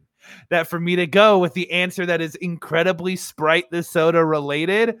question. That for me to go with the answer that is incredibly Sprite the soda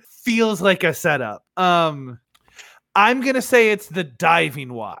related feels like a setup. I'm going to say it's the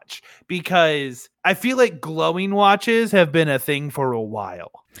diving watch, because I feel like glowing watches have been a thing for a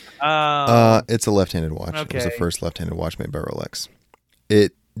while. It's a left-handed watch. Okay. It was the first left-handed watch made by Rolex.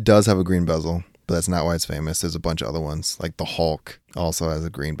 It does have a green bezel, but that's not why it's famous. There's a bunch of other ones, like the Hulk also has a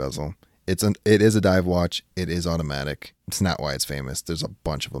green bezel. It is a dive watch. It is automatic. It's not why it's famous. There's a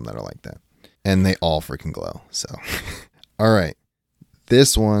bunch of them that are like that, and they all freaking glow. So, all right,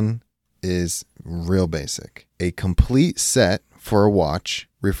 this one is real basic. A complete set for a watch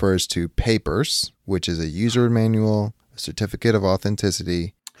refers to papers, which is a user manual, a certificate of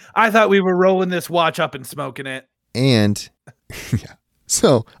authenticity. I thought we were rolling this watch up and smoking it. And yeah.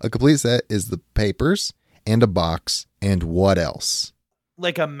 So a complete set is the papers and a box and what else?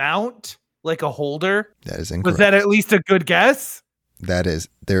 Like a mount? Like a holder? That is incorrect. Was that at least a good guess?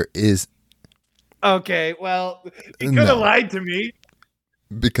 There is. Okay, well, you could have lied to me.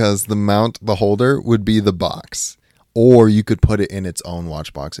 Because the holder would be the box. Or you could put it in its own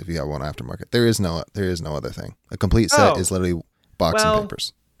watch box if you have one aftermarket. There is no other thing. A complete set is literally box and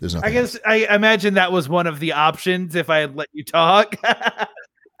papers. There's nothing. I guess I imagine that was one of the options if I had let you talk.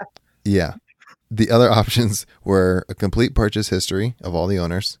 Yeah. The other options were a complete purchase history of all the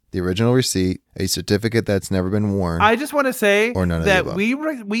owners, the original receipt, a certificate that's never been worn. I just want to say or none of that the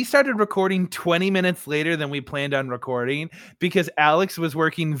above. we started recording 20 minutes later than we planned on recording, because Alex was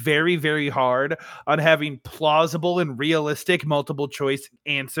working very, very hard on having plausible and realistic multiple choice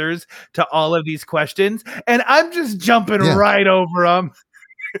answers to all of these questions. And I'm just jumping right over them.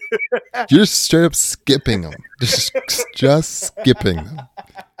 You're just straight up skipping them. Just skipping them.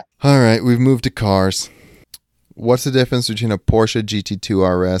 All right, we've moved to cars. What's the difference between a Porsche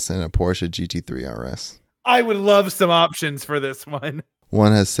GT2 RS and a Porsche GT3 RS? I would love some options for this one.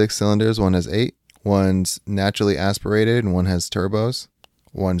 One has 6 cylinders, one has 8. One's naturally aspirated and one has turbos.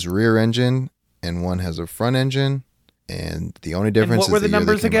 One's rear engine and one has a front engine. And the only difference is what were the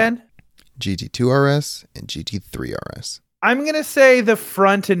numbers again? GT2 RS and GT3 RS. I'm going to say the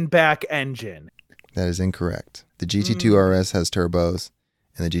front and back engine. That is incorrect. The GT2 RS has turbos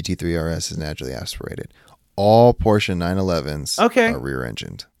and the GT3 RS is naturally aspirated. All Porsche 911s are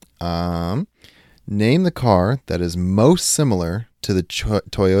rear-engined. Name the car that is most similar to the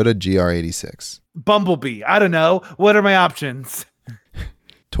Toyota GR86. Bumblebee. I don't know. What are my options?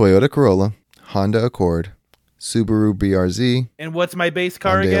 Toyota Corolla, Honda Accord, Subaru BRZ. And what's my base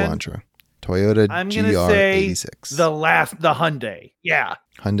car Hyundai again? Elantra. Toyota I'm gonna GR86. say the Hyundai. Yeah.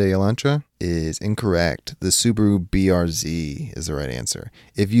 Hyundai Elantra is incorrect. The Subaru BRZ is the right answer.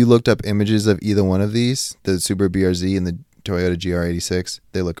 If you looked up images of either one of these, the Subaru BRZ and the Toyota GR86,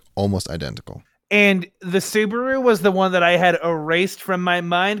 they look almost identical. And the Subaru was the one that I had erased from my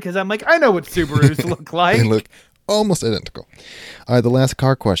mind because I'm like, I know what Subarus look like. They look almost identical. All right, the last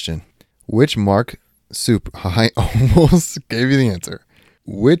car question. Which mark Supra? I almost gave you the answer.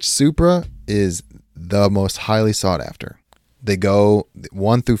 Which Supra is the most highly sought after? They go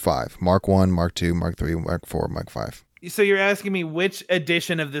 1 through 5. Mark 1, Mark 2, Mark 3, Mark 4, Mark 5. So you're asking me which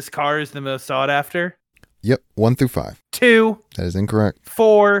edition of this car is the most sought after? Yep, 1 through 5. 2. That is incorrect.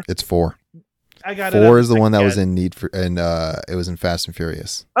 4. It's 4. I got it. 4 is the one that was in Need for, and it was in Fast and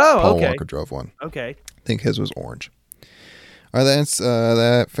Furious. Oh, Paul okay. Walker drove one. Okay. I think his was orange. All right,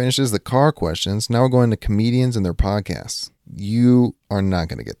 that finishes the car questions. Now we're going to comedians and their podcasts. You are not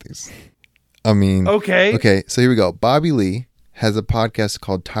going to get these. I mean, okay. So here we go. Bobby Lee has a podcast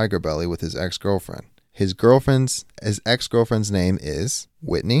called Tiger Belly with his ex-girlfriend. His ex-girlfriend's name is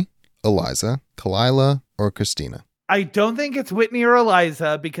Whitney, Eliza, Kalila, or Christina. I don't think it's Whitney or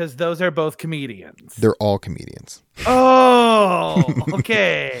Eliza because those are both comedians. They're all comedians. Oh,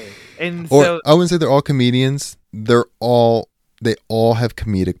 okay. And so I wouldn't say they're all comedians. They all have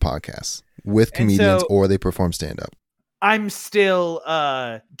comedic podcasts with comedians, or they perform stand-up. I'm still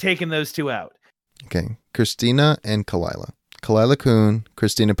taking those two out. Okay. Christina and Kalila. Kalila Kuhn,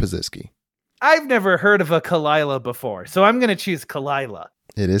 Christina Pazisky. I've never heard of a Kalila before, so I'm going to choose Kalila.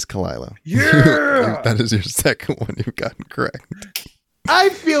 It is Kalila. Yeah! That is your second one you've gotten correct. I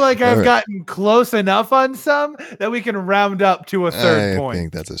feel like I've gotten close enough on some that we can round up to a third point. I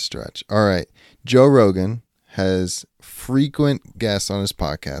think that's a stretch. All right. Joe Rogan has frequent guests on his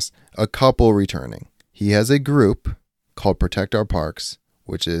podcast, a couple returning. He has a group called Protect Our Parks,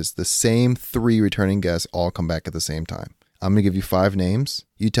 which is the same 3 returning guests all come back at the same time. I'm going to give you 5 names.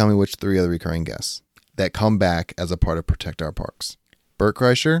 You tell me which 3 are the recurring guests that come back as a part of Protect Our Parks. Bert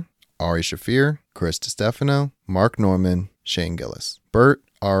Kreischer, Ari Shafir, Chris DiStefano, Mark Norman, Shane Gillis. Bert,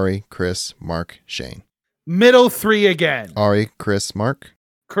 Ari, Chris, Mark, Shane. Middle 3 again. Ari, Chris, Mark.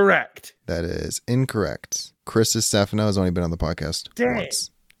 Correct. That is incorrect. Chris DiStefano has only been on the podcast once.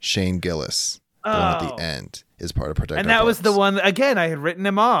 Shane Gillis, the one at the end, is part of Protect Our Parks. And that was the one, again, I had written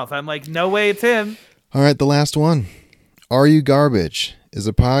him off. I'm like, no way it's him. All right, the last one. Are You Garbage is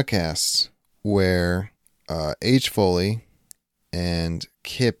a podcast where H. Foley and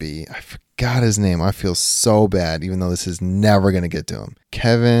Kippy, I forgot his name. I feel so bad, even though this is never going to get to him.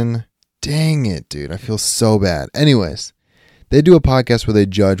 Kevin, dang it, dude. I feel so bad. Anyways, they do a podcast where they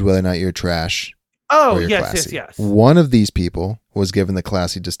judge whether or not you're trash or you're classy. Yes. One of these people was given the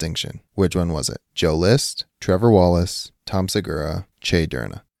classy distinction. Which one was it? Joe List, Trevor Wallace, Tom Segura, Che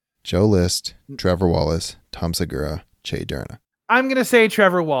Durna. Joe List, Trevor Wallace, Tom Segura, Che Durna. I'm going to say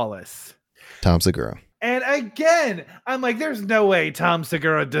Trevor Wallace. Tom Segura. And again, I'm like, there's no way Tom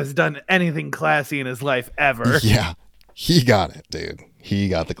Segura has done anything classy in his life ever. Yeah, he got it, dude. He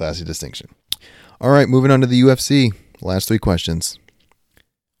got the classy distinction. All right, moving on to the UFC. Last 3 questions.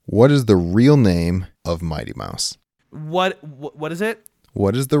 What is the real name of Mighty Mouse? What is it?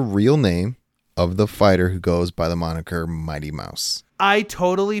 What is the real name of the fighter who goes by the moniker Mighty Mouse? I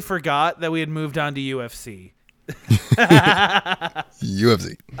totally forgot that we had moved on to UFC.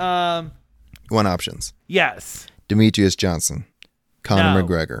 UFC. One options. Yes. Demetrius Johnson. Conor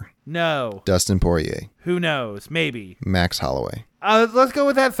McGregor. No. Dustin Poirier. Who knows? Maybe. Max Holloway. Let's go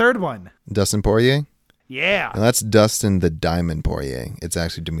with that third one. Dustin Poirier? Yeah. Now that's Dustin the Diamond Poirier. It's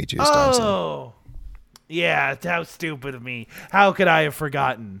actually Demetrius Johnson. Oh. Yeah, how stupid of me. How could I have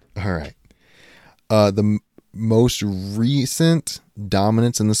forgotten? All right. The most recent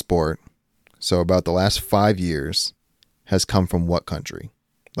dominance in the sport, so about the last 5 years, has come from what country?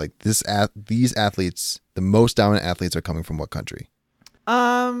 Like these athletes, the most dominant athletes are coming from what country?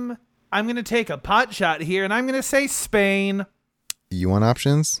 I'm going to take a pot shot here, and I'm going to say Spain. You want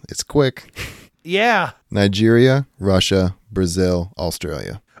options? It's quick. Yeah. Nigeria, Russia, Brazil,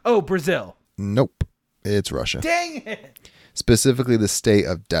 Australia. Oh, Brazil. Nope. It's Russia. Dang it. Specifically the state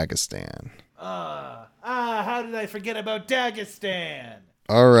of Dagestan. How did I forget about Dagestan?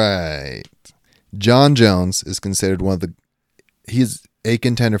 All right. John Jones is considered he's a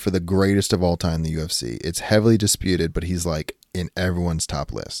contender for the greatest of all time in the UFC. It's heavily disputed, but he's like in everyone's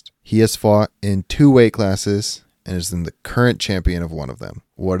top list. He has fought in 2 weight classes and is the current champion of one of them.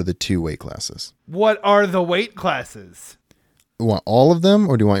 What are the 2 weight classes? What are the weight classes? You want all of them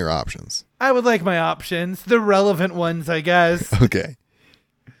or do you want your options? I would like my options. The relevant ones, I guess. Okay.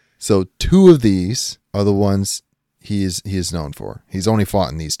 So 2 of these are the ones he is known for. He's only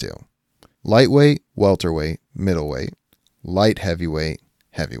fought in these 2. Lightweight, welterweight, middleweight, light heavyweight,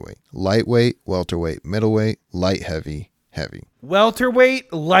 heavyweight. Lightweight, welterweight, middleweight, light heavy, heavy.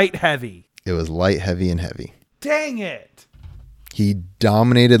 Welterweight, light heavy. It was light heavy and heavy. Dang it. He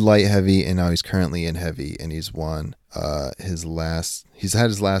dominated light heavy and now he's currently in heavy and he's won he's had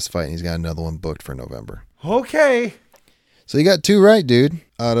his last fight and he's got another one booked for November. Okay. So you got 2 right, dude,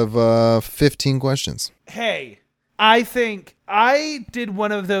 out of 15 questions. Hey, I think I did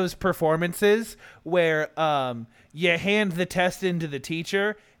one of those performances where you hand the test in to the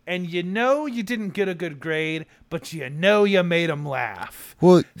teacher and you didn't get a good grade, but you made them laugh.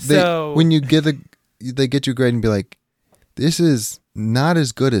 Well, when you they get you a grade and be like, this is not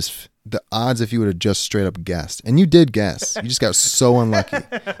as good as the odds if you would have just straight up guessed. And you did guess. You just got so unlucky.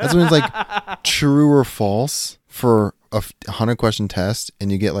 That's when it's like true or false for a 100-question test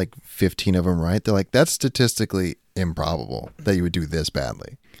and you get like 15 of them right. They're like, that's statistically improbable that you would do this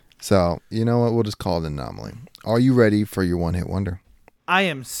badly. So, you know what? We'll just call it an anomaly. Are you ready for your one-hit wonder? I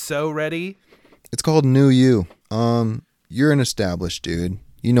am so ready. It's called New You. You're an established dude.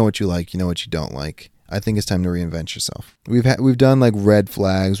 You know what you like. You know what you don't like. I think it's time to reinvent yourself. We've done like red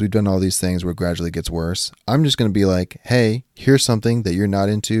flags. We've done all these things where it gradually gets worse. I'm just going to be like, hey, here's something that you're not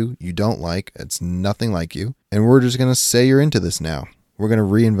into, you don't like. It's nothing like you. And we're just going to say you're into this now. We're going to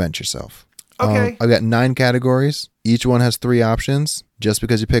reinvent yourself. Okay. I've got 9 categories. Each one has 3 options. Just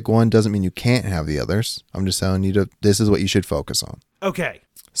because you pick one doesn't mean you can't have the others. I'm just telling you this is what you should focus on. Okay.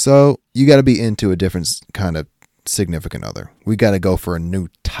 So you got to be into a different kind of significant other. We got to go for a new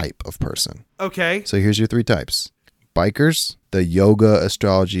type of person. Okay. So here's your 3 types. Bikers, the yoga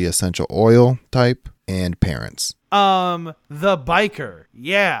astrology essential oil type, and parents. The biker.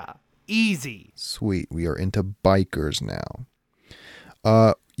 Yeah. Easy. Sweet. We are into bikers now.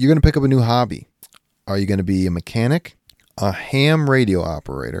 You're going to pick up a new hobby. Are you going to be a mechanic, a ham radio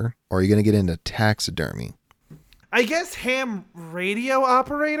operator, or are you going to get into taxidermy? I guess ham radio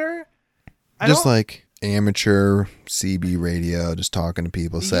operator? Just like amateur CB radio, just talking to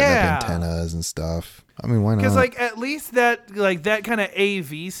people, setting up antennas and stuff. I mean, why not? Because like at least that kind of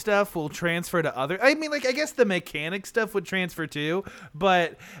AV stuff will transfer to other. I mean, like I guess the mechanic stuff would transfer too.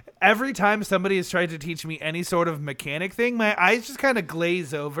 But every time somebody has tried to teach me any sort of mechanic thing, my eyes just kind of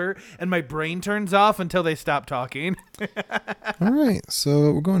glaze over and my brain turns off until they stop talking. All right,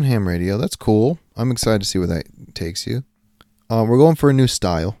 so we're going ham radio. That's cool. I'm excited to see where that takes you. We're going for a new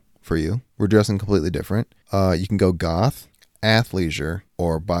style for you. We're dressing completely different. You can go goth, athleisure,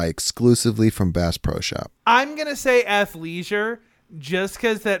 or buy exclusively from Bass Pro Shop. I'm going to say athleisure just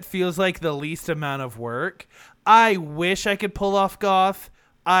because that feels like the least amount of work. I wish I could pull off goth.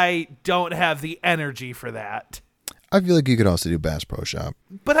 I don't have the energy for that. I feel like you could also do Bass Pro Shop.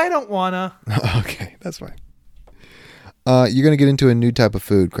 But I don't want to. Okay, that's fine. You're going to get into a new type of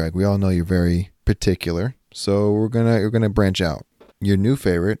food, Craig. We all know you're very particular. So we're gonna branch out. Your new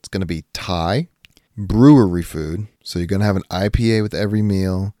favorite is going to be Thai brewery food. So you're going to have an IPA with every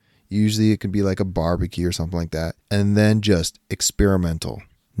meal. Usually it could be like a barbecue or something like that. And then just experimental,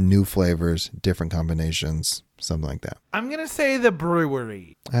 new flavors, different combinations, something like that. I'm going to say the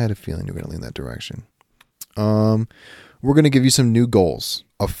brewery. I had a feeling you were going to lean that direction. We're going to give you some new goals,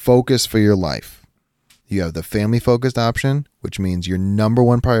 a focus for your life. You have the family focused option, which means your number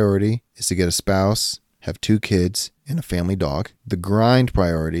one priority is to get a spouse, have 2 kids, and a family dog. The grind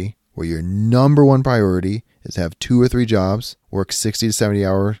priority, where your number one priority is to have 2 or 3 jobs, work 60 to 70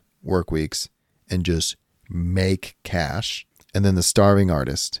 hour work weeks, and just make cash. And then the starving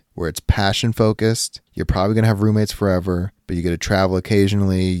artist, where it's passion focused. You're probably going to have roommates forever, but you get to travel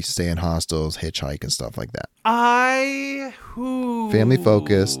occasionally, stay in hostels, hitchhike, and stuff like that. Family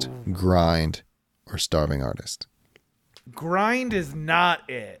focused, grind, or starving artist. Grind is not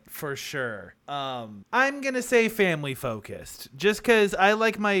it for sure. I'm going to say family focused just because I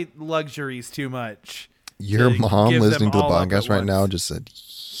like my luxuries too much. Your mom listening to the podcast right once. now just said,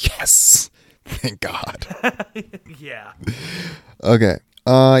 yes, thank God. Yeah. Okay.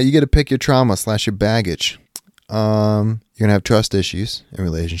 You get to pick your trauma / your baggage. You're going to have trust issues in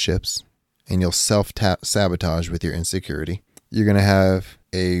relationships, and you'll self-sabotage with your insecurity. You're going to have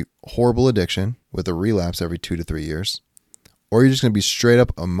a horrible addiction with a relapse every 2 to 3 years. Or you're just going to be straight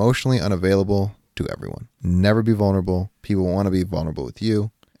up emotionally unavailable to everyone. Never be vulnerable. People want to be vulnerable with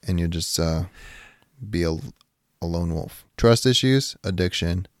you, and you just be a lone wolf. Trust issues,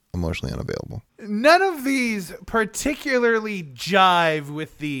 addiction, emotionally unavailable. None of these particularly jive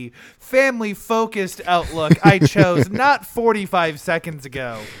with the family-focused outlook I chose not 45 seconds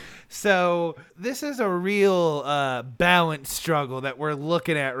ago. So this is a real balance struggle that we're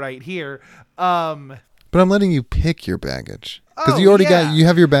looking at right here. But I'm letting you pick your baggage. Because you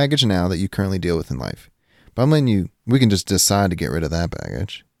have your baggage now that you currently deal with in life. But I'm letting you, we can just decide to get rid of that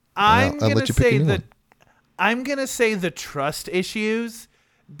baggage. I'm going to say the trust issues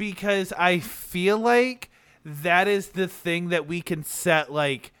because I feel like that is the thing that we can set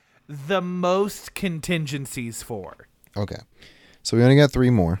like the most contingencies for. Okay. So we only got 3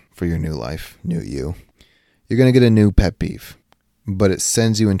 more for your new life, new you. You're going to get a new pet peeve, but it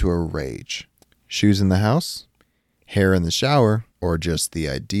sends you into a rage. Shoes in the house, hair in the shower, or just the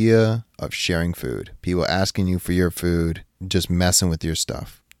idea of sharing food. People asking you for your food, just messing with your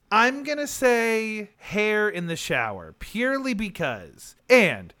stuff. I'm going to say hair in the shower, purely because,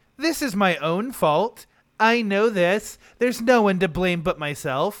 and this is my own fault. I know this. There's no one to blame but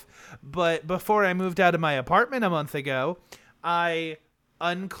myself. But before I moved out of my apartment a month ago, I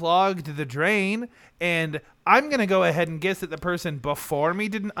unclogged the drain, and I'm going to go ahead and guess that the person before me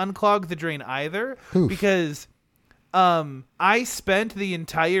didn't unclog the drain either. Oof. Because I spent the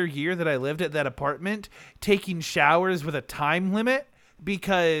entire year that I lived at that apartment taking showers with a time limit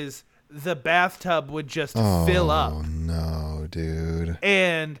because the bathtub would just fill up. Oh, no, dude.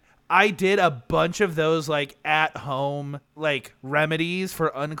 And I did a bunch of those like at home like remedies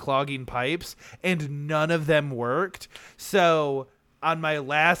for unclogging pipes, and none of them worked. So on my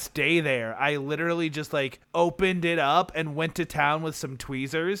last day there, I literally just like opened it up and went to town with some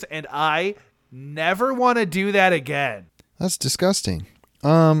tweezers, and I never want to do that again. That's disgusting.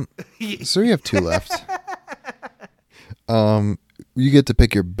 So you have 2 left. You get to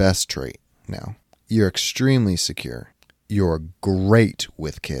pick your best trait now. You're extremely secure. You're great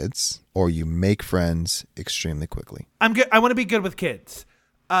with kids, or you make friends extremely quickly. I'm good. I want to be good with kids.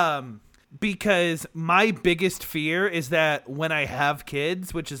 Because my biggest fear is that when I have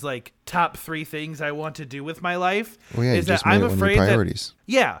kids, which is like top 3 things I want to do with my life, Well, yeah, is you just that made I'm it one of your afraid that priorities.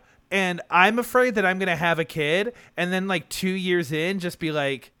 yeah, and I'm afraid that I'm going to have a kid and then like 2 years in just be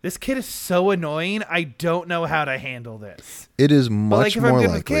like, this kid is so annoying. I don't know how to handle this. It is much if I'm more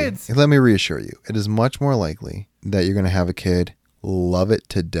good with likely. kids- Let me reassure you. It is much more likely that you're going to have a kid, love it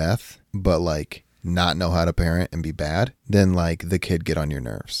to death, but like not know how to parent and be bad, than like the kid get on your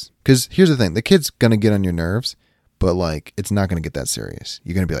nerves. Because here's the thing. The kid's going to get on your nerves, but like it's not going to get that serious.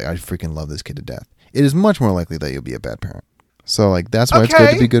 You're going to be like, I freaking love this kid to death. It is much more likely that you'll be a bad parent. So like that's why it's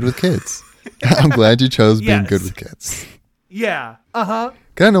good to be good with kids. I'm glad you chose being good with kids. Yeah. Uh-huh.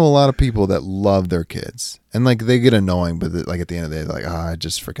 I know a lot of people that love their kids, and like they get annoying, but like at the end of the day, they're like, I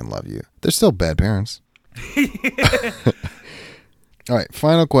just freaking love you. They're still bad parents. All right,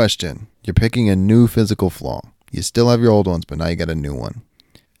 final question. You're picking a new physical flaw. You still have your old ones, but now you got a new one.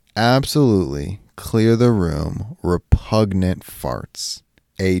 Absolutely clear the room. Repugnant farts.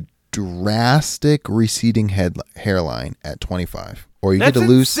 A drastic receding hairline at 25. Or you That's get to in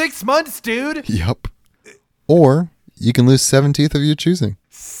lose 6 months, dude. Yep. Or you can lose 7 teeth of your choosing.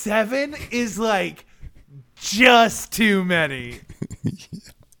 7 is like just too many.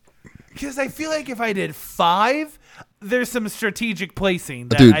 Because I feel like if I did 5, there's some strategic placing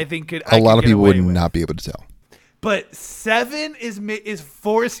that Dude, I think could. A lot of people would with. not be able to tell. But 7 is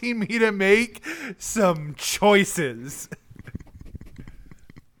forcing me to make some choices.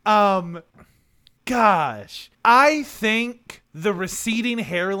 Gosh, I think the receding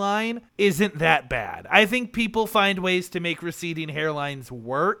hairline isn't that bad. I think people find ways to make receding hairlines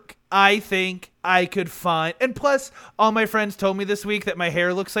work. I think I could find, and plus, all my friends told me this week that my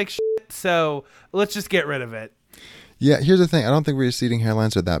hair looks like shit, so let's just get rid of it. Yeah, here's the thing. I don't think receding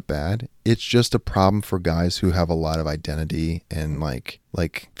hairlines are that bad. It's just a problem for guys who have a lot of identity and like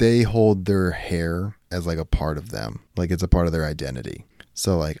they hold their hair as like a part of them. Like it's a part of their identity.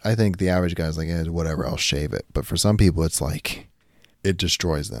 So like I think the average guy's like, whatever, I'll shave it. But for some people, it's like it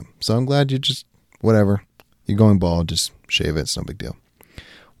destroys them. So I'm glad you just whatever. You're going bald, just shave it. It's no big deal.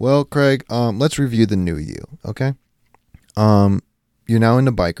 Well, Craig, let's review the new you. Okay. You're now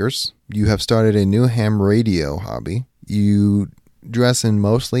into bikers. You have started a new ham radio hobby. You dress in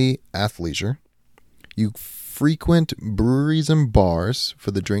mostly athleisure. You frequent breweries and bars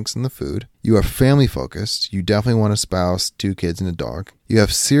for the drinks and the food. You are family focused. You definitely want a spouse, 2 kids, and a dog. You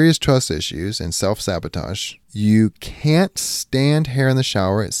have serious trust issues and self-sabotage. You can't stand hair in the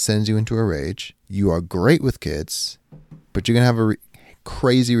shower. It sends you into a rage. You are great with kids, but you're going to have a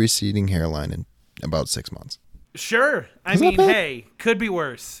crazy receding hairline in about 6 months. Sure. I mean, hey, could be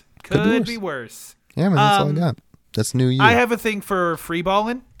worse. Could be worse. Yeah, man, that's all I got. That's new you. I have a thing for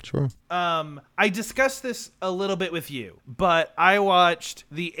freeballing. Sure. I discussed this a little bit with you, but I watched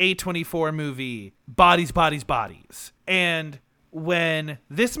the A24 movie Bodies, Bodies, Bodies. And when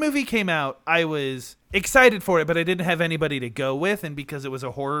this movie came out, I was excited for it, but I didn't have anybody to go with. And because it was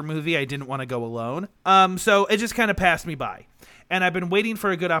a horror movie, I didn't want to go alone. So it just kind of passed me by. And I've been waiting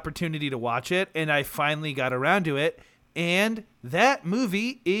for a good opportunity to watch it, and I finally got around to it. And that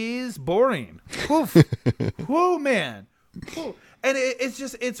movie is boring. Oof. Whoa, man. Whoa. And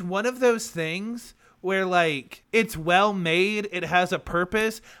it's one of those things where like it's well made. It has a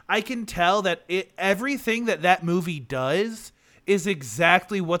purpose. I can tell that everything that movie does is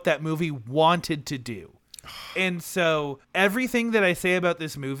exactly what that movie wanted to do. And so everything that I say about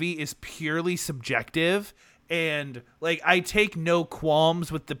this movie is purely subjective. And like, I take no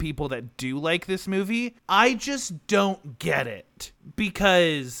qualms with the people that do like this movie. I just don't get it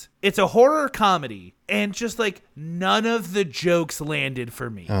because it's a horror comedy and just like none of the jokes landed for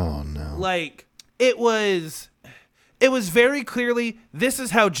me. Oh no. Like, it was very clearly, this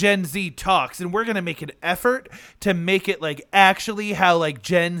is how Gen Z talks, and we're going to make an effort to make it like actually how like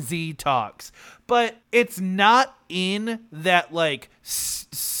Gen Z talks. But it's not in that like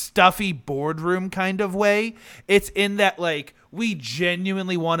stuffy boardroom kind of way. It's in that like, we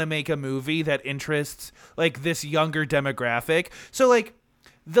genuinely want to make a movie that interests like this younger demographic. So like,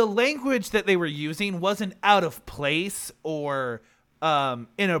 the language that they were using wasn't out of place or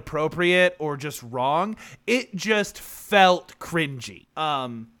inappropriate or just wrong. It just felt cringy.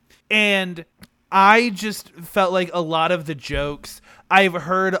 And I just felt like a lot of the jokes I've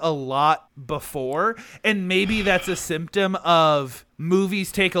heard a lot before, and maybe that's a symptom of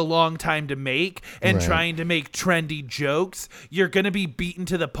movies take a long time to make and Right. trying to make trendy jokes. You're going to be beaten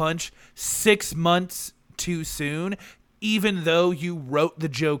to the punch 6 months too soon. Even though you wrote the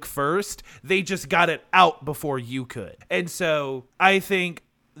joke first, they just got it out before you could. And so I think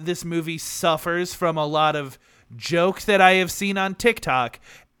this movie suffers from a lot of jokes that I have seen on TikTok,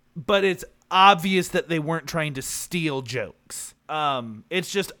 but it's obvious that they weren't trying to steal jokes.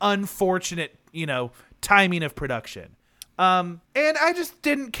 It's just unfortunate, timing of production. And I just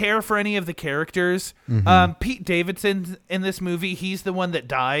didn't care for any of the characters. Pete Davidson in this movie, he's the one that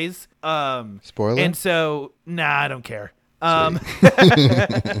dies. Spoiler? And so, I don't care.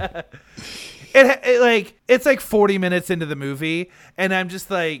 It's like 40 minutes into the movie, and I'm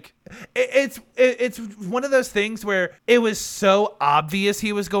just like, it's one of those things where it was so obvious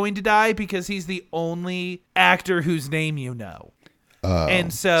he was going to die because he's the only actor whose name you know.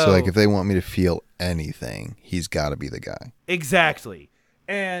 And so like if they want me to feel anything, he's got to be the guy. Exactly.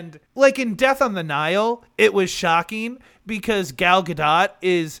 And like in Death on the Nile, it was shocking because Gal Gadot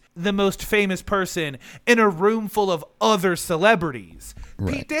is the most famous person in a room full of other celebrities.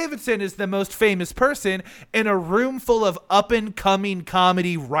 Right. Pete Davidson is the most famous person in a room full of up-and-coming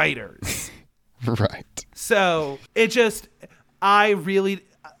comedy writers. Right. So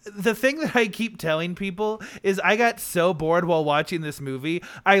the thing that I keep telling people is I got so bored while watching this movie,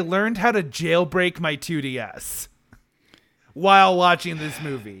 I learned how to jailbreak my 2DS while watching this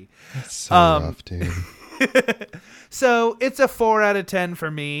movie. That's so rough, dude. So it's a 4 out of 10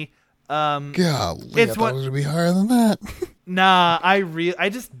 for me. Golly, I thought it's it was going to be higher than that. Nah, I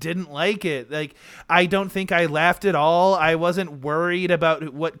just didn't like it. Like, I don't think I laughed at all. I wasn't worried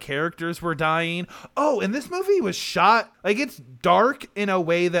about what characters were dying. Oh, and this movie was shot, like, it's dark in a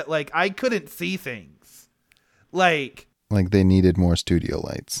way that, like, I couldn't see things. Like they needed more studio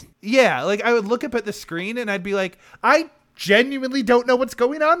lights. yeah, like, I would look up at the screen and I'd be like, I genuinely don't know what's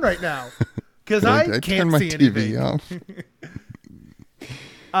going on right now. Because I can't see anything. Off.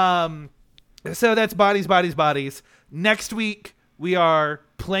 So that's Bodies, Bodies, Bodies. Next week, we are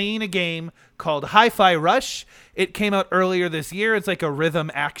playing a game called Hi-Fi Rush. It came out earlier this year. It's like a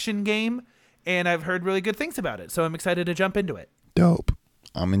rhythm action game, and I've heard really good things about it, so I'm excited to jump into it. Dope.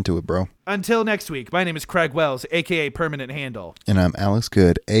 I'm into it, bro. Until next week, my name is Craig Wells, a.k.a. Permanent Handle. And I'm Alex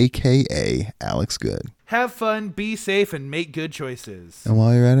Good, a.k.a. Alex Good. Have fun, be safe, and make good choices. And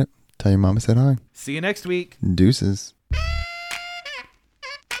while you're at it, tell your mom I said hi. See you next week. Deuces.